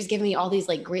 Paige, you're just giving me all these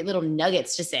like great little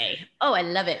nuggets to say. Oh, I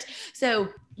love it. So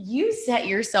you set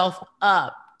yourself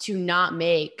up to not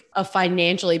make a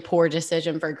financially poor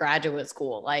decision for graduate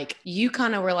school. Like you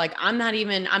kind of were like, I'm not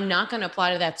going to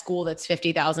apply to that school that's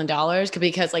 $50,000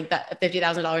 because like that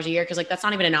 $50,000 a year. Cause like, that's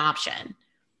not even an option.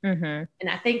 And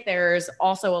I think there's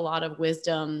also a lot of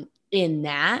wisdom in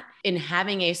that, in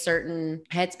having a certain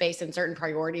headspace and certain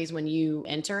priorities when you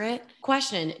enter it.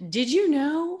 Question, did you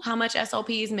know how much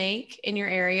SLPs make in your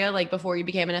area? Like before you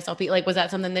became an SLP, like, was that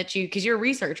something that cause you're a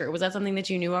researcher, was that something that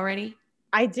you knew already?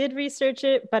 I did research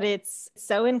it, but it's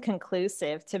so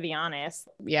inconclusive, to be honest.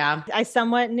 Yeah. I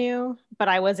somewhat knew, but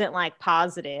I wasn't like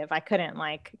positive. I couldn't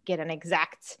like get an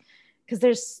exact, because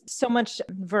there's so much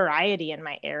variety in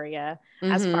my area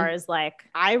as far as like,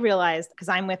 I realized because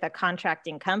I'm with a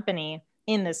contracting company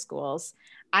in the schools,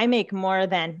 I make more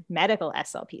than medical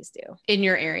SLPs do. In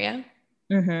your area?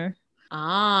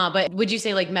 But would you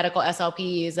say like medical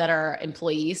SLPs that are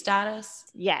employee status?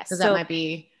 Yes. Because that might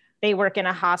be. They work in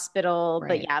a hospital, right.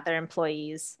 But yeah, they're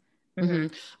employees.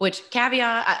 Which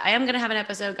caveat, I am going to have an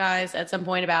episode, guys, at some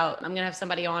point I'm going to have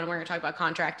somebody on, we're going to talk about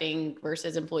contracting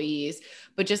versus employees,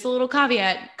 but just a little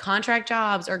caveat, contract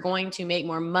jobs are going to make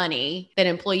more money than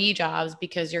employee jobs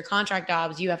because your contract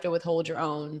jobs, you have to withhold your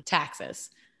own taxes.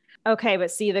 Okay.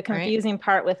 But see, the confusing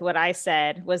part with what I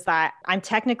said was that I'm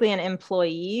technically an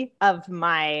employee of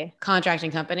my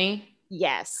contracting company.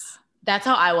 Yes. That's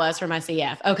how I was for my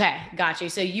CF. Okay. Got you.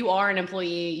 So you are an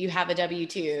employee, you have a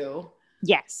W-2.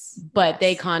 Yes. but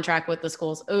they Yes. contract with the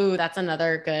schools. Oh, that's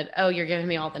another good. Oh, you're giving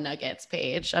me all the nuggets,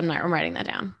 Paige. I'm writing that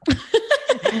down.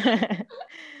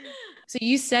 So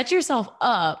you set yourself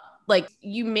up, like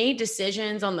you made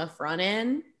decisions on the front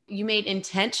end. You made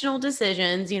intentional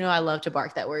decisions. I love to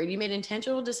bark that word. You made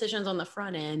intentional decisions on the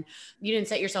front end. You didn't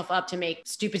set yourself up to make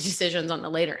stupid decisions on the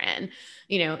later end.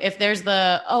 If there's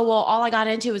oh, well, all I got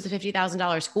into was the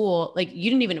 $50,000 school, like you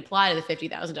didn't even apply to the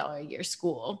 $50,000 a year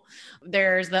school.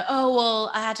 There's oh,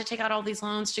 well, I had to take out all these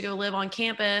loans to go live on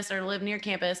campus or live near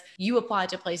campus. You applied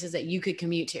to places that you could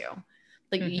commute to.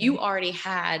 Like you already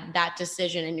had that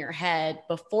decision in your head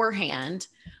beforehand.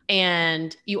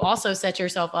 And you also set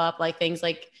yourself up like things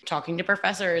like talking to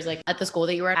professors, like at the school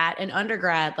that you were at in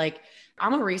undergrad. Like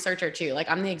I'm a researcher too. Like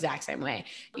I'm the exact same way.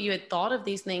 You had thought of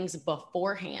these things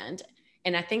beforehand.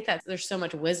 And I think that there's so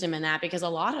much wisdom in that because a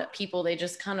lot of people, they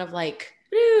just kind of like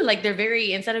they're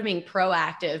very, instead of being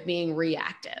proactive, being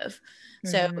reactive.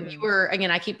 So you were,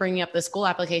 again, I keep bringing up the school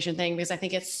application thing because I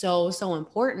think it's so, so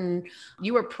important.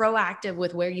 You were proactive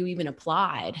with where you even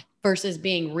applied versus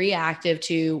being reactive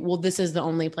to, well, this is the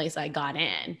only place I got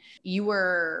in. You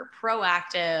were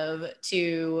proactive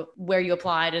to where you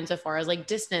applied insofar as like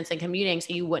distance and commuting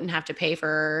so you wouldn't have to pay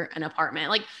for an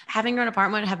apartment. Like having your own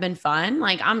apartment would have been fun.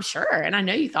 Like I'm sure. And I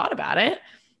know you thought about it.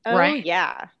 Oh, right?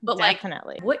 yeah, but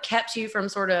definitely. Like, what kept you from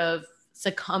sort of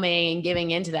succumbing and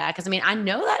giving into that? Because I mean, I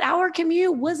know that hour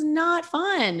commute was not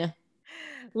fun.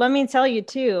 Let me tell you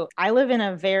too, I live in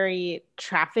a very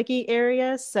trafficy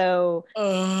area. So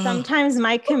sometimes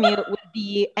my commute would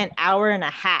be an hour and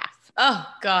a half. Oh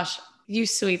gosh, you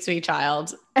sweet, sweet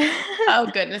child. Oh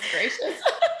goodness gracious.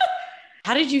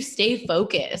 How did you stay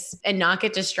focused and not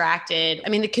get distracted? I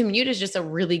mean, the commute is just a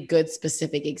really good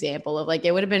specific example of like,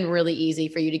 it would have been really easy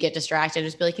for you to get distracted.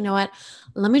 Just be like, you know what?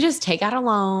 Let me just take out a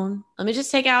loan. Let me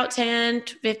just take out 10,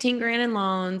 15 grand in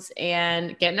loans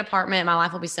and get an apartment. My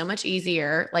life will be so much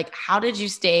easier. Like, how did you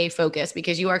stay focused?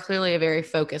 Because you are clearly a very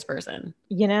focused person.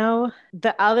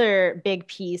 The other big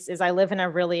piece is I live in a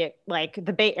really, like,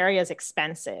 the Bay Area is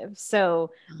expensive.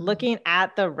 So looking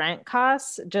at the rent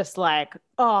costs, just like,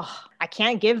 oh, I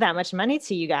can't give that much money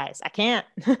to you guys. I can't.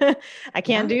 I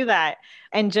can't do that.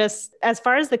 And just as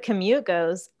far as the commute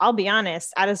goes, I'll be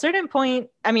honest, at a certain point,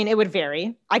 I mean, it would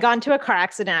vary. I got into a car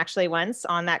accident actually once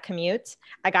on that commute.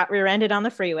 I got rear-ended on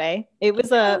the freeway. It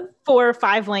was a 4 or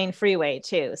 5 lane freeway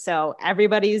too. So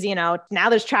everybody's, now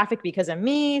there's traffic because of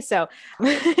me. So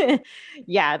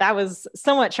yeah, that was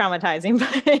somewhat traumatizing,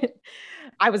 but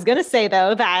I was going to say,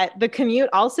 though, that the commute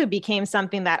also became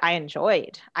something that I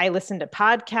enjoyed. I listened to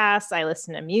podcasts, I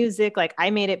listened to music. Like I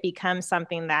made it become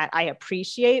something that I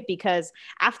appreciate because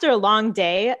after a long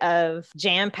day of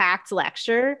jam-packed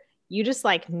lecture, you just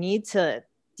like need to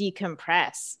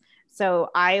decompress. So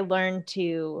I learned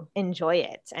to enjoy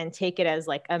it and take it as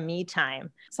like a me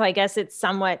time. So I guess it's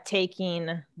somewhat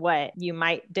taking what you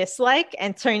might dislike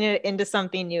and turning it into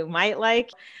something you might like.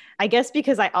 I guess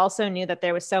because I also knew that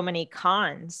there was so many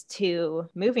cons to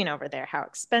moving over there, how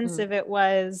expensive it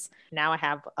was. Now I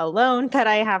have a loan that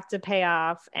I have to pay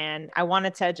off. And I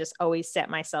wanted to just always set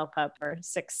myself up for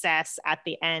success at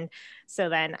the end. So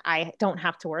then I don't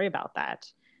have to worry about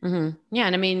that. Mm-hmm. Yeah.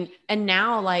 And I mean, and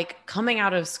now like coming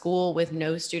out of school with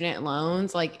no student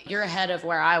loans, like you're ahead of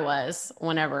where I was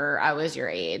whenever I was your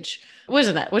age. Which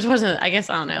wasn't, I guess,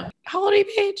 I don't know. How old are you,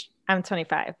 Paige? I'm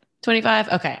 25. 25?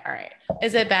 Okay. All right.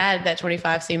 Is it bad that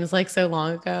 25 seems like so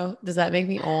long ago? Does that make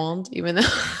me old even though?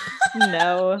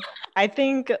 No, I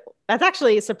think that's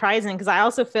actually surprising because I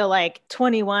also feel like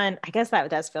 21, I guess that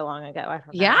does feel long ago. I don't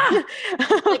know. Yeah.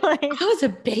 Like, I was a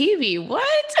baby.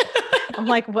 What? I'm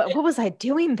like, what was I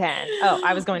doing then? Oh,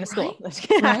 I was going to school.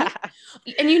 Right?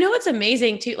 And what's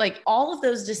amazing too, like all of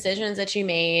those decisions that you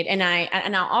made. And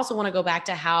I also want to go back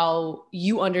to how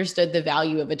you understood the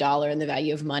value of a dollar and the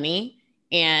value of money.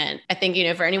 And I think,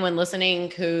 for anyone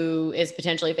listening who is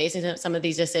potentially facing some of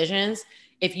these decisions,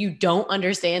 if you don't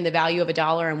understand the value of a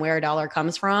dollar and where a dollar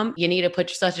comes from, you need to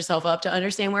set yourself up to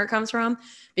understand where it comes from.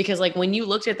 Because like when you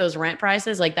looked at those rent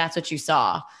prices, like that's what you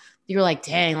saw. You're like,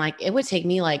 dang, like it would take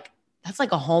me like, that's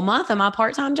like a whole month of my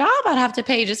part-time job I'd have to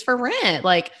pay just for rent.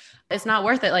 Like it's not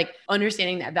worth it. Like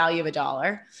understanding that value of a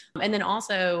dollar. And then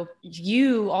also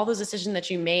all those decisions that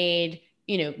you made,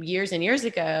 years and years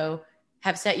ago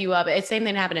have set you up. It's the same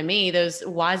thing that happened to me. Those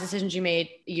wise decisions you made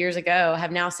years ago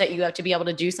have now set you up to be able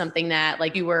to do something that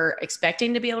like you were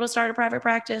expecting to be able to start a private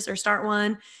practice or start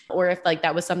one, or if like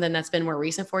that was something that's been more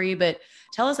recent for you. But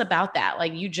tell us about that.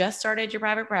 Like you just started your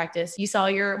private practice. You saw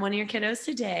one of your kiddos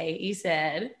today, you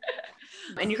said.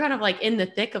 And you're kind of like in the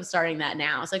thick of starting that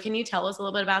now. So can you tell us a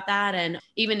little bit about that? And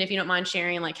even if you don't mind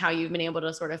sharing, like how you've been able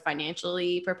to sort of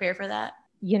financially prepare for that?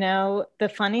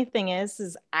 The funny thing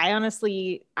is I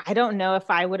don't know if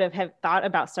I would have thought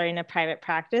about starting a private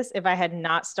practice if I had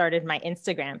not started my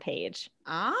Instagram page.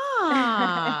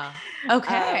 Ah,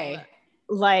 okay.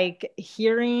 Like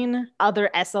hearing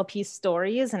other SLP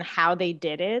stories and how they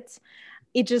did it,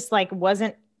 it just like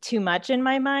wasn't too much in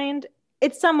my mind.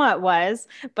 It somewhat was,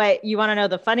 but you want to know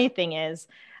the funny thing is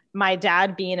my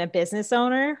dad being a business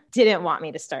owner didn't want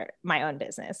me to start my own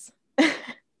business.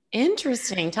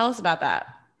 Interesting. Tell us about that.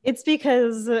 It's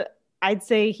because I'd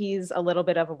say he's a little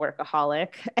bit of a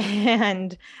workaholic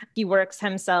and he works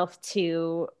himself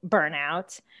to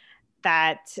burnout,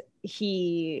 that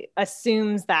he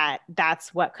assumes that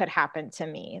that's what could happen to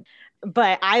me.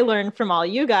 But I learned from all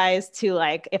you guys to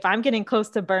like, if I'm getting close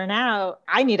to burnout,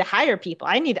 I need to hire people.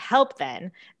 I need help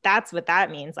then. That's what that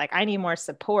means. Like, I need more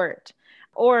support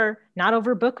or not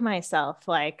overbook myself.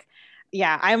 Like,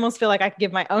 yeah, I almost feel like I could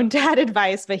give my own dad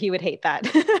advice, but he would hate that.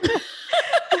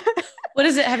 What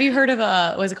is it? Have you heard of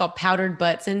what is it called? Powdered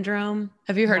butt syndrome?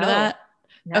 Have you heard of that?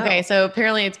 No. Okay. So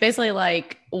apparently it's basically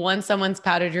like once someone's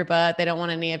powdered your butt, they don't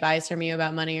want any advice from you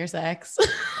about money or sex.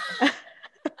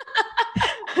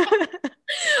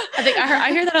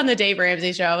 I hear that on the Dave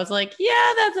Ramsey show. I was like,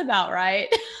 yeah, that's about right.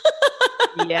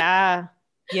 Yeah.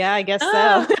 Yeah, I guess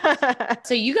so.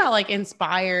 So you got like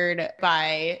inspired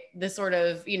by this sort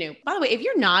of, by the way, if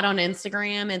you're not on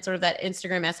Instagram and sort of that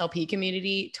Instagram SLP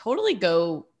community, totally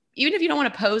go, even if you don't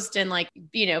want to post and like,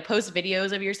 post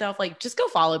videos of yourself, like just go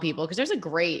follow people because there's a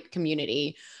great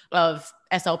community of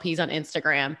SLPs on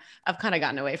Instagram. I've kind of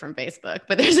gotten away from Facebook,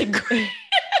 but there's a great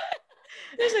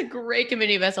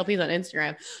community of SLPs on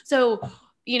Instagram. So,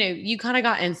 you kind of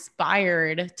got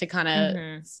inspired to kind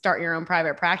of start your own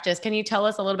private practice. Can you tell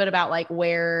us a little bit about like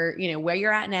where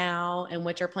you're at now and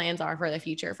what your plans are for the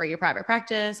future for your private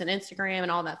practice and Instagram and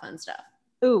all that fun stuff?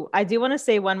 Ooh, I do want to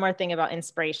say one more thing about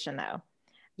inspiration though.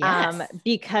 Yes.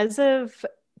 Because of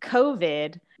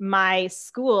COVID, my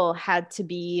school had to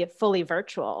be fully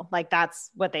virtual. Like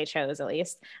that's what they chose, at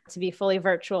least, to be fully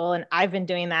virtual. And I've been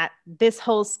doing that this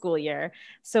whole school year.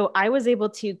 So I was able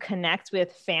to connect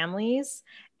with families.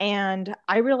 And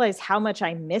I realized how much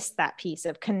I missed that piece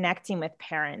of connecting with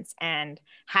parents and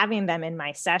having them in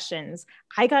my sessions.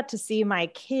 I got to see my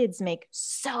kids make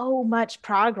so much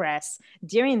progress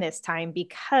during this time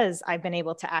because I've been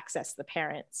able to access the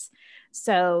parents.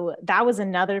 So that was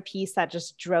another piece that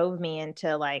just drove me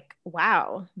into like,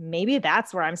 wow, maybe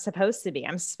that's where I'm supposed to be.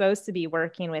 I'm supposed to be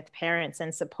working with parents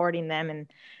and supporting them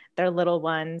and their little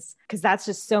ones, because that's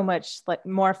just so much like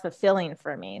more fulfilling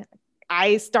for me.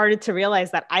 I started to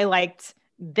realize that I liked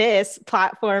this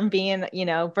platform being,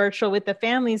 virtual with the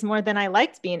families more than I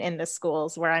liked being in the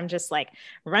schools where I'm just like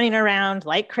running around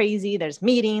like crazy. There's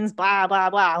meetings, blah, blah,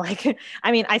 blah. Like,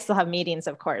 I mean, I still have meetings,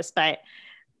 of course, but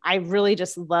I really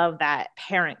just love that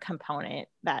parent component,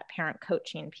 that parent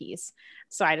coaching piece.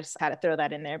 So I just had to throw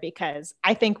that in there because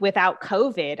I think without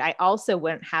COVID, I also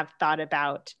wouldn't have thought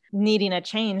about needing a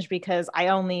change because I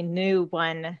only knew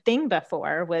one thing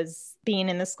before was being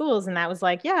in the schools. And that was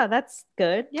like, yeah, that's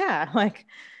good. Yeah. Like,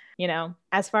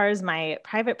 as far as my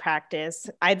private practice,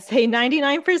 I'd say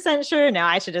 99% sure. No,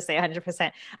 I should just say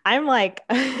 100%. I'm like,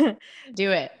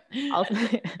 do it.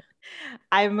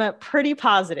 I'm pretty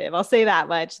positive, I'll say that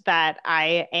much, that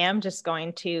I am just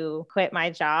going to quit my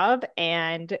job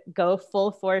and go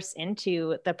full force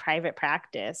into the private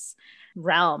practice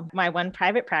realm. My one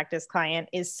private practice client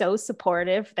is so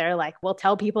supportive. They're like, we'll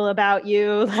tell people about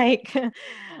you. Like,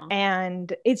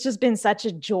 and it's just been such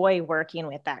a joy working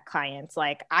with that client.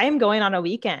 Like I am going on a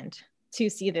weekend to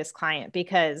see this client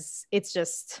because it's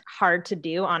just hard to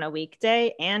do on a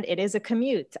weekday and it is a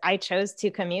commute. I chose to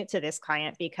commute to this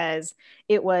client because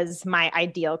it was my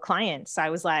ideal client. So I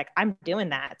was like, I'm doing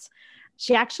that.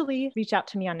 She actually reached out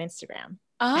to me on Instagram.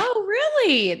 Oh,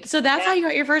 really? So that's how you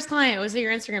got your first client, was it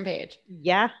your Instagram page?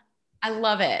 Yeah. I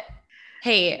love it.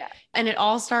 Hey, and it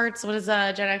all starts, what does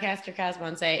Jenna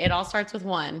Castor-Casbon say? It all starts with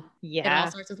one. Yeah. It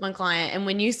all starts with one client. And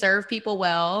when you serve people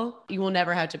well, you will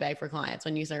never have to beg for clients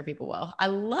when you serve people well. I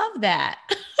love that.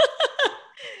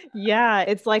 Yeah.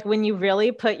 It's like when you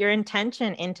really put your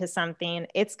intention into something,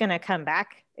 it's going to come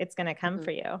back. It's going to come for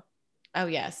you. Oh,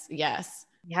 yes. Yes.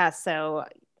 Yeah. So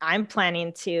I'm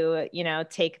planning to,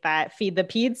 take that Feed the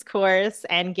Peds course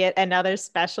and get another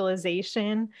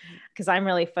specialization because I'm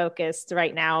really focused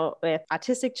right now with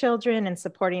autistic children and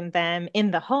supporting them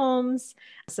in the homes,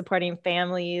 supporting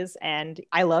families. And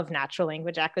I love natural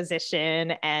language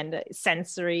acquisition and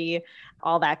sensory,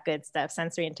 all that good stuff,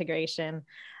 sensory integration.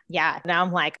 Yeah. Now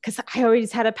I'm like, because I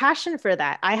always had a passion for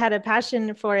that. I had a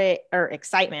passion for it, or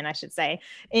excitement, I should say,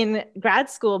 in grad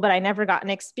school, but I never got an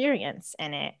experience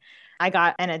in it. I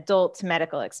got an adult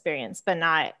medical experience, but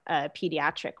not a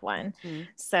pediatric one. Mm-hmm.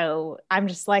 So I'm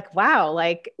just like, wow,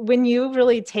 like when you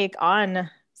really take on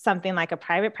something like a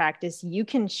private practice, you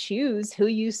can choose who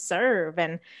you serve.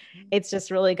 And it's just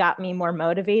really got me more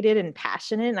motivated and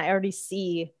passionate. And I already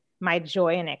see my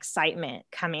joy and excitement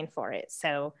coming for it.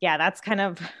 So yeah, that's kind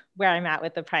of where I'm at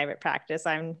with the private practice.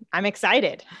 I'm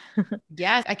excited.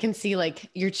 Yes, I can see like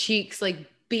your cheeks like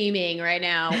beaming right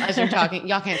now as you're talking.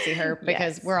 Y'all can't see her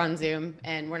because we're on Zoom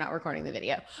and we're not recording the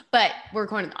video, but we're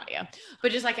recording the audio.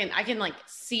 But just I can like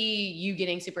see you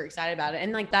getting super excited about it.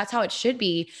 And like, that's how it should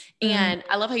be. And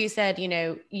I love how you said,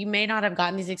 you may not have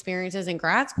gotten these experiences in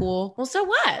grad school. Well, so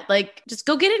what? Like, just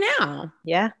go get it now.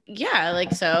 Yeah. Yeah.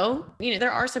 Like, so,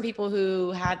 there are some people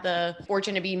who had the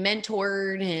fortune to be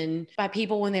mentored and by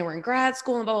people when they were in grad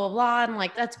school and blah, blah, blah. And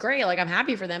like, that's great. Like, I'm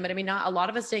happy for them, but I mean, not a lot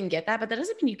of us didn't get that, but that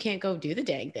doesn't mean you can't go do the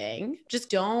dang thing. Just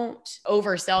don't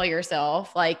oversell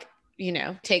yourself. Like,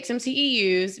 take some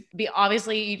CEUs.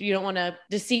 Obviously you don't want to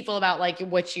deceitful about like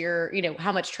what your,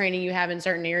 how much training you have in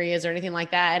certain areas or anything like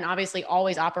that. And obviously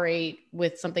always operate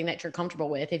with something that you're comfortable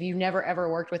with. If you've never ever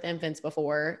worked with infants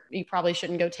before, you probably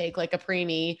shouldn't go take like a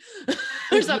preemie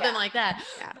or something like that.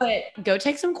 Yeah. But go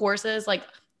take some courses. Like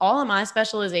all of my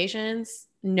specializations,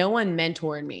 no one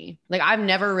mentored me. Like I've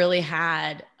never really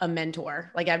had a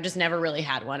mentor. Like I've just never really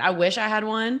had one. I wish I had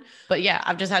one, but yeah,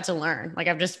 I've just had to learn. Like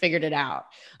I've just figured it out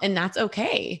and that's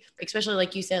okay. Especially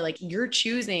like you said, like you're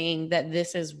choosing that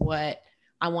this is what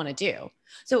I want to do.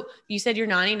 So you said you're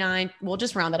 99, we'll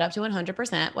just round that up to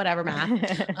 100%, whatever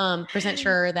math, percent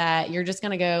sure that you're just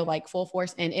going to go like full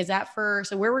force. And is that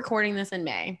so we're recording this in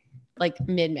May, like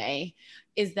mid-May.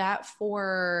 Is that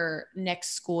for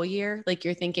next school year? Like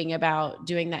you're thinking about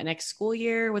doing that next school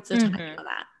year? What's the timing on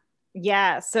that?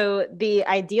 Yeah. So the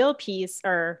ideal piece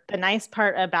or the nice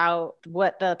part about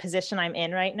what the position I'm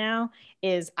in right now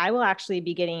is I will actually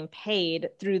be getting paid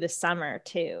through the summer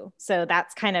too. So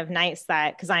that's kind of nice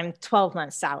that because I'm 12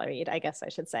 months salaried, I guess I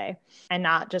should say, and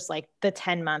not just like the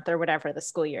 10-month or whatever the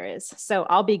school year is. So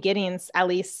I'll be getting at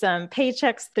least some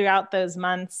paychecks throughout those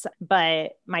months,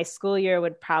 but my school year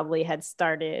would probably had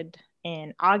started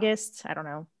in August. I don't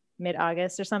know,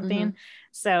 mid-August or something. Mm-hmm.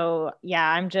 So yeah,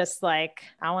 I'm just like,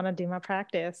 I want to do my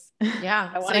practice.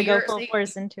 Yeah. I want to go full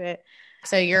force into it.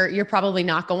 So you're probably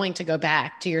not going to go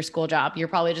back to your school job. You're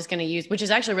probably just going to use, which is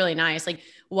actually really nice. Like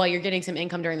while you're getting some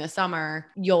income during the summer,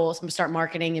 you'll start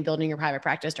marketing and building your private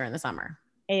practice during the summer.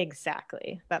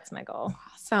 Exactly. That's my goal.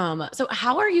 Awesome. So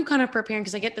how are you kind of preparing?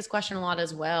 Because I get this question a lot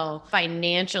as well,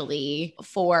 financially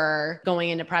for going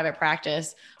into private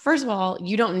practice. First of all,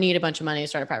 you don't need a bunch of money to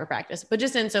start a private practice, but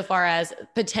just insofar as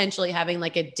potentially having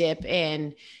like a dip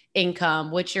in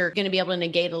income, which you're going to be able to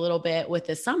negate a little bit with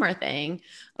the summer thing.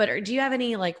 But do you have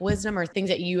any like wisdom or things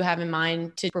that you have in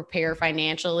mind to prepare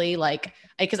financially? Like,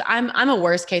 because I'm a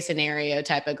worst case scenario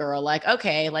type of girl. Like,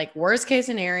 okay, like worst case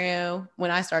scenario,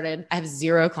 when I started, I have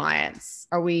 0 clients.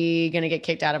 Are we going to get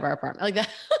kicked out of our apartment? Like that.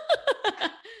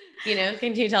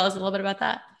 Can you tell us a little bit about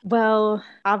that? Well,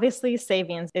 obviously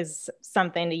savings is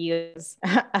something to use.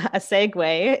 A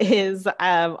segue is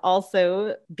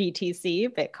also BTC,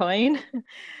 Bitcoin,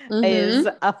 is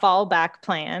a fallback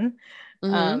plan.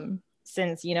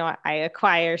 Since, I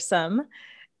acquire some,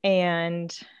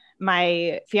 and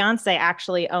my fiance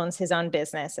actually owns his own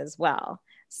business as well.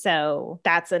 So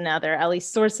that's another, at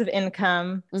least, source of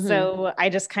income. So I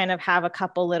just kind of have a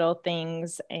couple little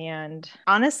things. And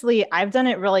honestly, I've done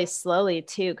it really slowly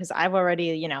too, because I've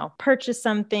already, purchased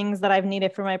some things that I've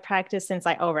needed for my practice. Since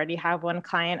I already have one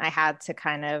client, I had to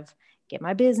kind of get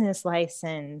my business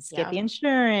license, get the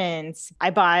insurance. I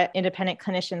bought independent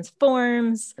clinicians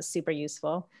forms, super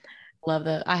useful.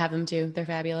 I have them too. They're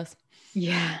fabulous.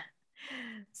 Yeah.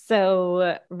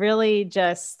 So really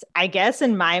just, I guess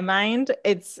in my mind,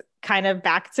 it's kind of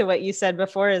back to what you said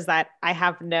before is that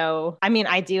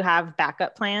I do have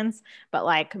backup plans, but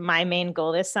like my main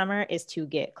goal this summer is to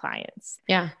get clients.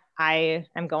 Yeah. I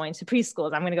am going to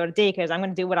preschools. I'm going to go to daycares. I'm going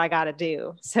to do what I got to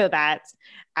do so that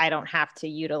I don't have to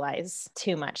utilize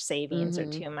too much savings or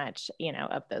too much,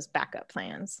 of those backup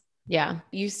plans. Yeah.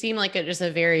 You seem like just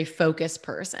a very focused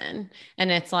person.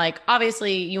 And it's like,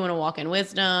 obviously you want to walk in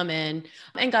wisdom and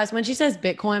guys, when she says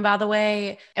Bitcoin, by the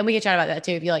way, and we can chat about that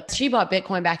too. If you like, she bought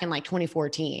Bitcoin back in like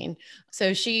 2014.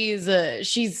 So she's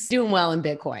doing well in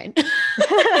Bitcoin.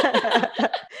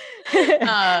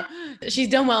 uh, she's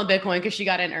done well in Bitcoin because she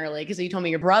got in early. Because you told me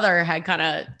your brother had kind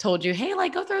of told you, hey,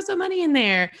 like go throw some money in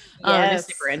there. And is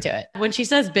super into it. When she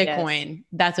says Bitcoin, yes,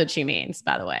 that's what she means,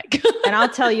 by the way. And I'll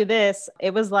tell you this,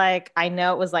 it was like, I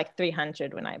know it was like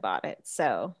 300 when I bought it.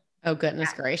 So. Oh,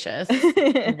 goodness gracious.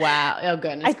 Wow. Oh,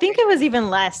 goodness. I think it was even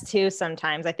less too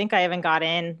sometimes. I think I even got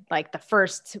in like the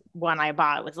first one I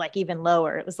bought was like even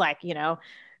lower. It was like, you know.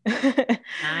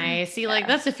 I see. Like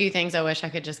that's a few things I wish I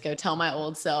could just go tell my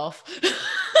old self.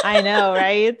 I know,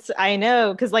 right? I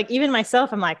know. Cause like even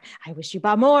myself, I'm like, I wish you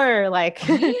bought more. Like,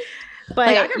 but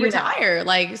like, I could retire.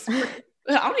 Like I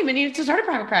don't even need to start a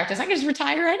private practice. I can just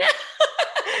retire right now.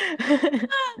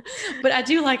 But I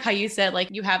do like how you said, like,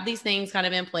 you have these things kind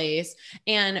of in place.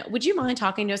 And would you mind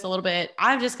talking to us a little bit?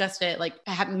 I've discussed it, like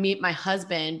my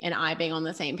husband and I being on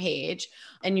the same page.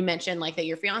 And you mentioned like that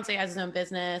your fiance has his own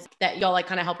business, that y'all like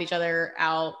kind of help each other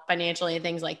out financially and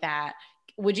things like that.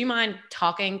 Would you mind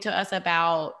talking to us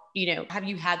about, you know, have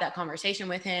you had that conversation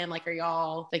with him? Like, are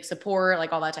y'all like support,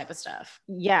 like all that type of stuff?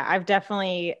 Yeah,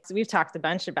 we've talked a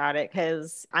bunch about it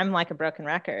because I'm like a broken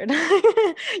record.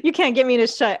 You can't get me to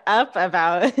shut up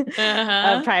about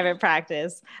a private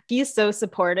practice. He's so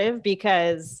supportive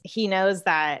because he knows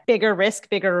that bigger risk,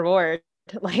 bigger reward.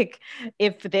 Like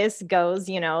if this goes,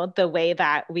 you know, the way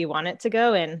that we want it to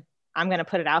go, and I'm going to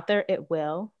put it out there, it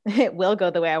will go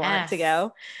the way I want it to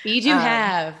go. You do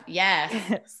have.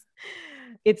 Yes.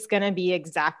 It's going to be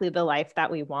exactly the life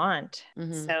that we want.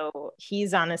 Mm-hmm. So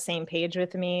he's on the same page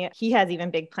with me. He has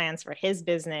even big plans for his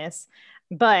business.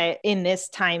 But in this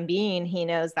time being, he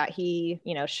knows that he,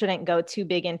 you know, shouldn't go too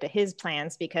big into his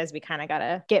plans because we kind of got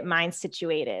to get mine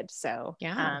situated. So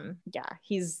yeah,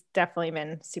 he's definitely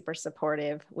been super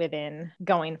supportive within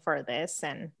going for this.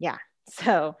 And yeah,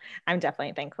 so I'm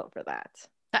definitely thankful for that.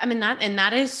 I mean,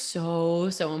 that is so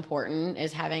important,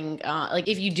 is having, like,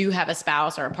 if you do have a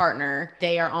spouse or a partner,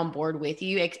 they are on board with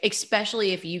you,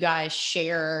 especially if you guys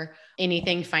share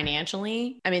anything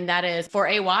financially. I mean, that is for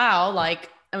a while, like,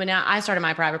 I mean, I started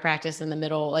my private practice in the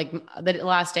middle, like the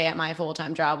last day at my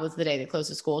full-time job was the day they closed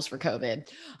the schools for COVID.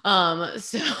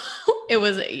 So it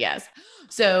was, yes.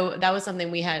 So that was something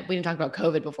we didn't talk about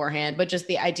COVID beforehand, but just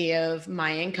the idea of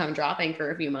my income dropping for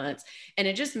a few months. And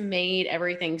it just made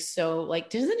everything so, like,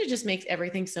 doesn't it just make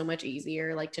everything so much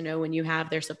easier? Like, to know when you have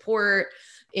their support,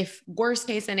 if worst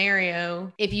case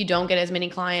scenario, if you don't get as many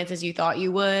clients as you thought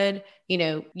you would, you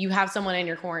know, you have someone in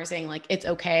your corner saying like, it's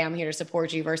okay, I'm here to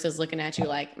support you, versus looking at you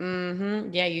like,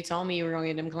 yeah, you told me you were going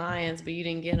to get them clients, but you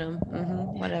didn't get them.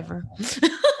 Whatever.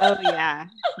 Oh yeah,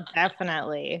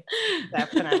 definitely.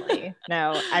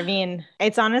 No, I mean,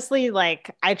 it's honestly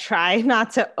like, I try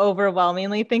not to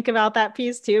overwhelmingly think about that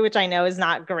piece too, which I know is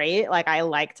not great. Like I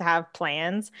like to have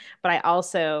plans, but I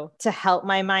also, to help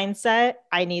my mindset,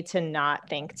 I need to not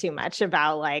think too much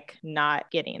about like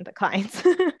not getting the clients.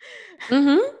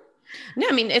 No,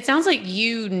 I mean, it sounds like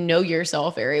you know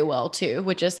yourself very well too,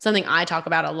 which is something I talk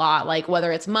about a lot, like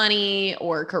whether it's money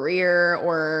or career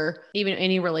or even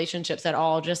any relationships at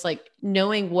all, just like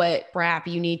knowing what crap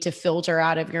you need to filter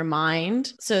out of your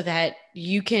mind so that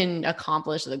you can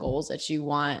accomplish the goals that you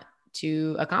want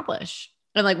to accomplish.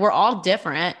 And like, we're all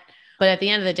different. But at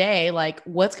the end of the day, like,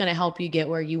 what's going to help you get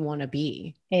where you want to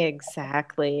be?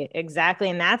 Exactly.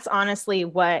 And that's honestly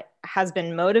what has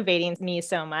been motivating me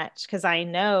so much, because I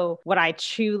know what I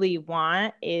truly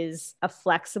want is a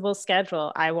flexible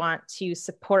schedule. I want to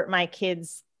support my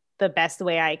kids the best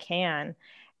way I can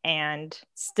and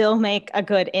still make a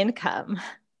good income.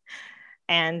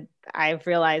 And I've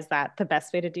realized that the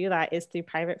best way to do that is through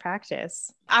private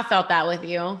practice. I felt that with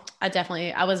you. I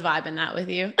was vibing that with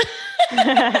you.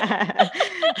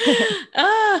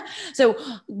 So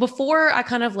before I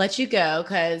kind of let you go,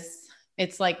 because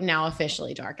it's like now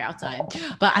officially dark outside,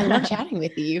 but I love chatting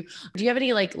with you. Do you have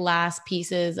any like last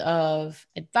pieces of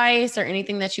advice or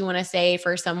anything that you want to say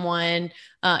for someone,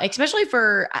 especially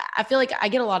I feel like I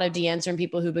get a lot of DMs from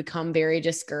people who become very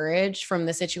discouraged from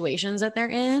the situations that they're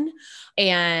in,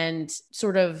 and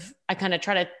sort of, I kind of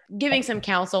try to giving some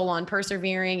counsel on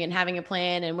persevering and having a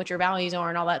plan and what your values are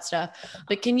and all that stuff.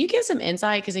 But can you give some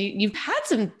insight? Because you've had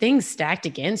some things stacked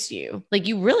against you. Like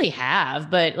you really have,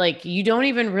 but like you don't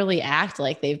even really act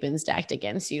like they've been stacked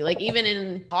against you. Like even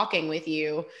in talking with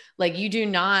you, like you do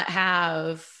not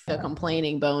have a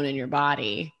complaining bone in your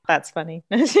body. That's funny.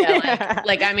 Yeah,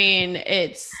 like I mean,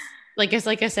 it's like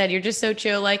I said, you're just so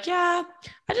chill. Like, yeah,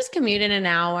 I just commuted an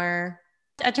hour.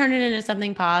 I turned it into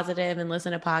something positive and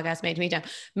listened to podcasts,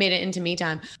 made it into me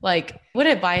time. Like, what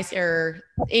advice or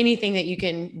anything that you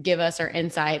can give us or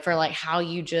insight for like how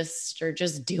you just are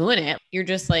just doing it? You're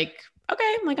just like,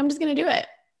 okay, like I'm just gonna do it.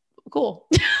 Cool.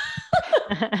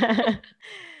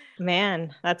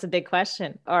 Man, that's a big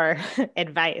question or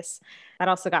advice. That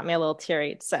also got me a little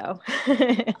teary. So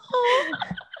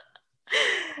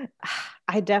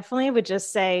I definitely would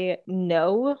just say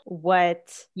know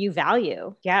what you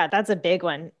value. Yeah, that's a big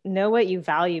one. Know what you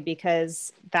value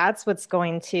because that's what's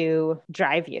going to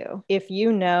drive you. If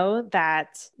you know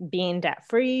that being debt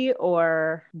free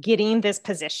or getting this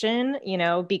position,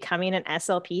 becoming an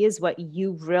SLP is what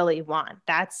you really want,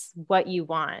 that's what you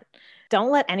want.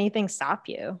 Don't let anything stop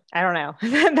you. I don't know.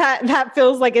 that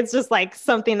feels like it's just like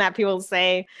something that people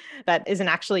say that isn't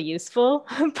actually useful,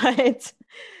 but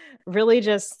really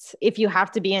just if you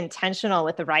have to be intentional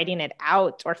with writing it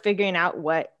out or figuring out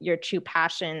what your true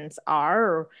passions are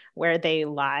or where they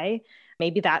lie,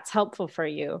 maybe that's helpful for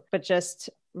you. But just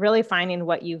really finding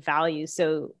what you value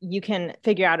so you can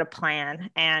figure out a plan.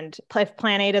 And if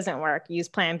plan A doesn't work, use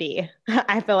plan B.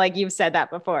 I feel like you've said that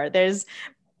before. There's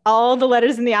all the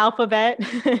letters in the alphabet.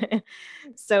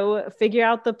 So figure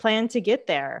out the plan to get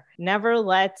there. Never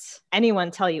let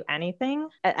anyone tell you anything.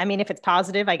 I mean, if it's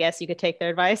positive, I guess you could take their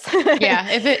advice. Yeah.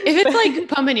 If it's like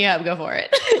pumping you up, go for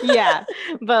it. Yeah.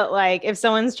 But like if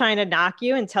someone's trying to knock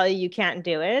you and tell you can't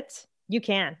do it, you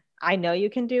can. I know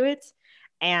you can do it.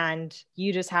 And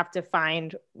you just have to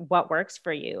find what works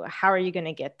for you. How are you going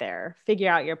to get there? Figure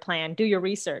out your plan, do your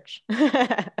research.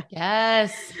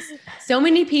 Yes. So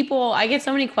many people, I get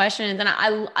so many questions and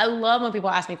I love when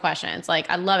people ask me questions. Like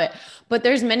I love it. But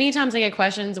there's many times I get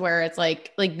questions where it's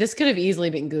like this could have easily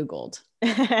been Googled.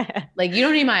 Like you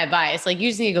don't need my advice. Like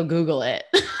you just need to go Google it.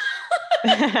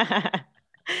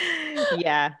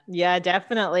 Yeah,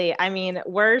 definitely. I mean,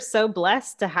 we're so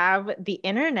blessed to have the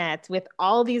internet with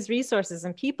all these resources,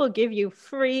 and people give you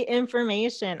free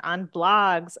information on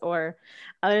blogs or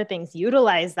other things.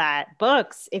 Utilize that.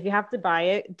 Books, if you have to buy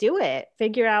it, do it.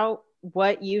 Figure out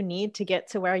what you need to get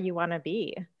to where you want to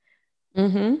be.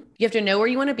 Mm-hmm. You have to know where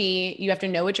you want to be. You have to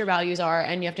know what your values are,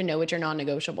 and you have to know what your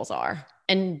non-negotiables are.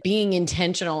 And being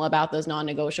intentional about those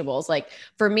non-negotiables. Like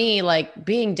for me, like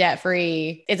being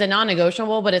debt-free is a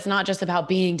non-negotiable, but it's not just about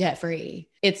being debt-free.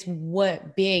 It's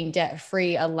what being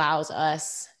debt-free allows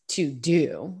us to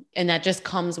do. And that just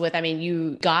comes with, I mean,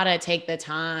 you gotta take the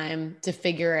time to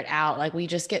figure it out. Like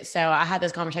I had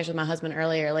this conversation with my husband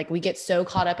earlier. Like we get so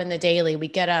caught up in the daily. We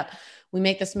get up, we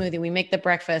make the smoothie, we make the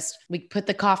breakfast, we put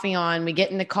the coffee on, we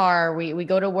get in the car, we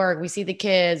go to work, we see the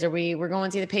kids, or we're going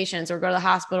to see the patients, or go to the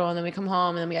hospital, and then we come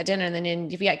home, and then we got dinner, and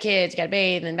then if you got kids, you got to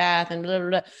bathe and bath and blah, blah,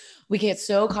 blah. We get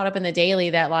so caught up in the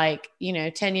daily that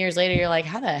 10 years later, you're like,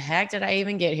 how the heck did I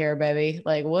even get here, baby?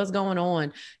 Like, what's going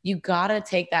on? You got to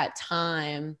take that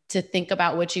time to think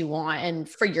about what you want and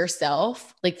for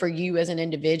yourself, like for you as an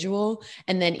individual.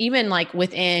 And then even like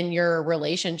within your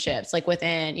relationships, like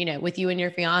within, with you and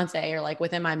your fiance, or like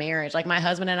within my marriage, like my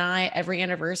husband and I, every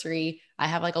anniversary, I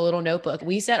have like a little notebook.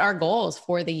 We set our goals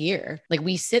for the year. Like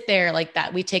we sit there like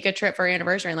that. We take a trip for our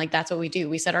anniversary, and like, that's what we do.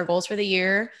 We set our goals for the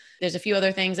year. There's a few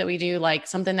other things that we do, like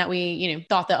something that we,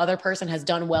 thought the other person has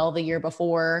done well the year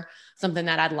before, something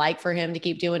that I'd like for him to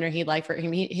keep doing, or he'd like for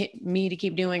me to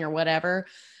keep doing, or whatever.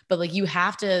 But like, you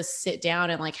have to sit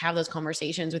down and like have those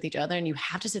conversations with each other, and you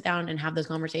have to sit down and have those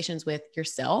conversations with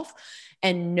yourself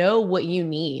and know what you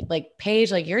need. Like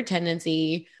Paige, like your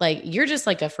tendency, like you're just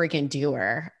like a freaking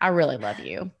doer. I really love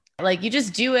you. Like you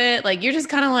just do it. Like you're just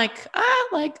kind of like,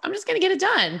 I'm just going to get it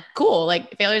done. Cool.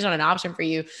 Like failure's not an option for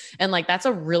you. And like, that's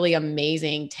a really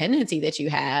amazing tendency that you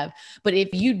have. But if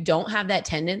you don't have that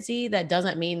tendency, that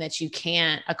doesn't mean that you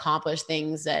can't accomplish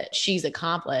things that she's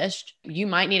accomplished. You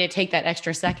might need to take that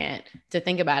extra second to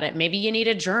think about it. Maybe you need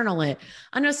to journal it.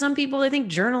 I know some people, they think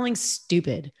journaling's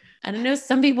stupid. And I know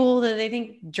some people that they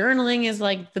think journaling is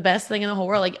like the best thing in the whole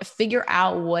world. Like figure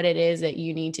out what it is that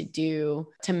you need to do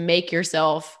to make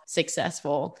yourself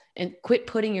successful, and quit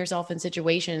putting yourself in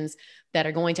situations that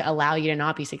are going to allow you to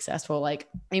not be successful. Like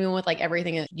even with like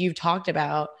everything that you've talked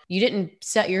about, you didn't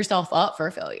set yourself up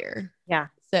for failure. Yeah.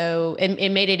 So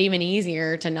it made it even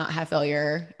easier to not have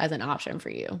failure as an option for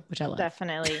you, which I love.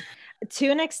 Definitely. To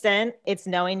an extent, it's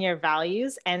knowing your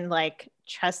values and like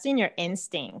trusting your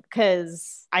instinct.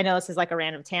 Cause I know this is like a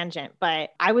random tangent, but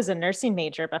I was a nursing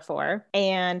major before.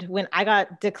 And when I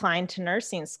got declined to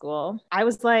nursing school, I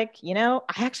was like, I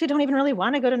actually don't even really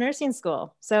want to go to nursing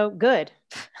school. So good.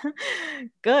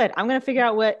 Good. I'm going to figure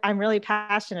out what I'm really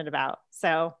passionate about.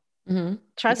 So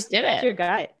Trust your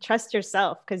gut, trust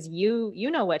yourself, because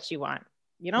you know what you want.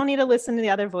 You don't need to listen to the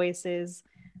other voices.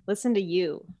 Listen to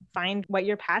you. Find what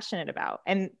you're passionate about.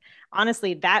 And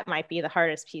honestly, that might be the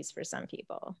hardest piece for some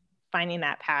people, finding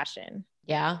that passion.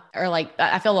 Yeah. Or like,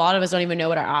 I feel a lot of us don't even know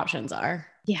what our options are.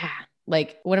 Yeah.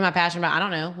 Like, what am I passionate about? I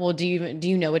don't know. Well, do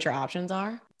you know what your options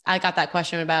are? I got that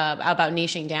question about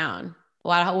niching down.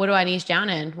 Well, what do I niche down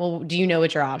in? Well, do you know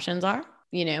what your options are?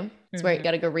 You know, it's where you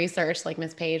got to go research, like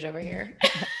Miss Paige over here.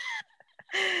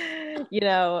 You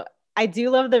know, I do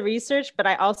love the research, but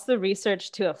I also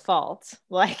research to a fault.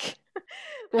 Like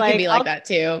could be like that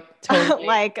too. Totally.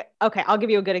 Like, okay, I'll give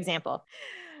you a good example.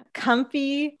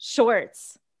 Comfy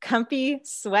shorts, comfy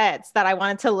sweats that I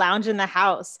wanted to lounge in the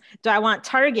house. Do I want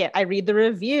Target? I read the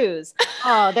reviews.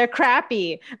 Oh, they're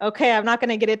crappy. Okay, I'm not going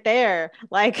to get it there.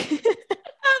 Like, I'm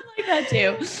like that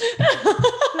too.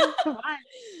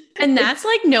 And that's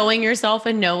like knowing yourself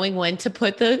and knowing when to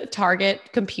put the Target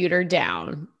computer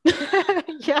down.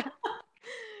 Yeah.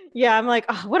 Yeah. I'm like,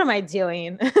 oh, what am I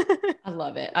doing? I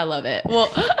love it. I love it.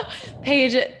 Well,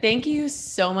 Paige, thank you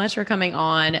so much for coming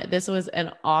on. This was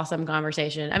an awesome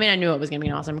conversation. I mean, I knew it was going to be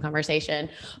an awesome conversation,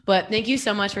 but thank you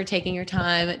so much for taking your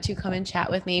time to come and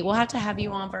chat with me. We'll have to have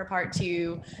you on for a part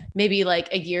 2, maybe like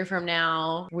a year from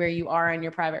now, where you are in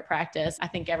your private practice. I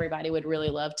think everybody would really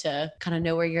love to kind of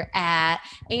know where you're at.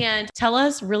 And tell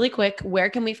us really quick, where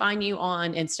can we find you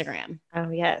on Instagram? Oh,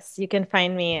 yes. You can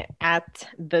find me at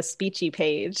the Speechy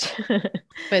page.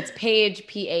 But it's Paige,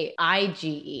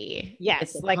 Paige.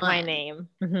 Yes, like my name.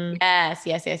 Mm-hmm.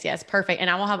 Yes. Perfect.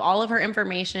 And I will have all of her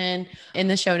information in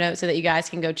the show notes so that you guys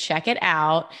can go check it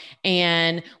out.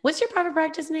 And what's your private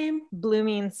practice name?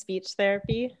 Blooming Speech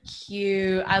Therapy.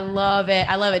 Cute. I love it.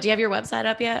 Do you have your website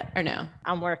up yet or no?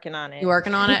 I'm working on it. You're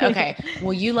working on it? Okay.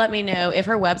 Well, you let me know if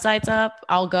her website's up.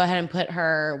 I'll go ahead and put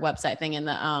her website thing in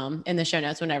the show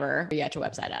notes whenever you get your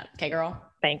website up. Okay, girl?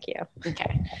 Thank you.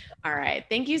 Okay. All right.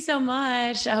 Thank you so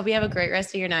much. I hope you have a great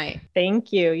rest of your night.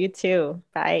 Thank you. You too.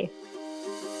 Bye.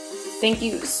 Thank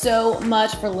you so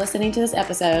much for listening to this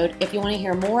episode. If you want to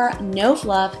hear more no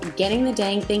fluff, getting the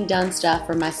dang thing done stuff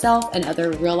from myself and other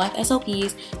real life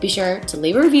SLPs, be sure to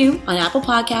leave a review on Apple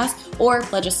Podcasts or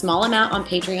pledge a small amount on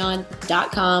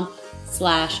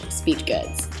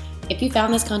patreon.com/speechgoods. If you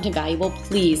found this content valuable,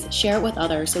 please share it with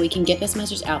others so we can get this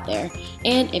message out there.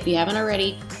 And if you haven't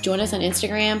already, join us on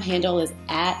Instagram. Handle is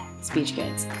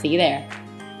 @SpeechGoods. See you there.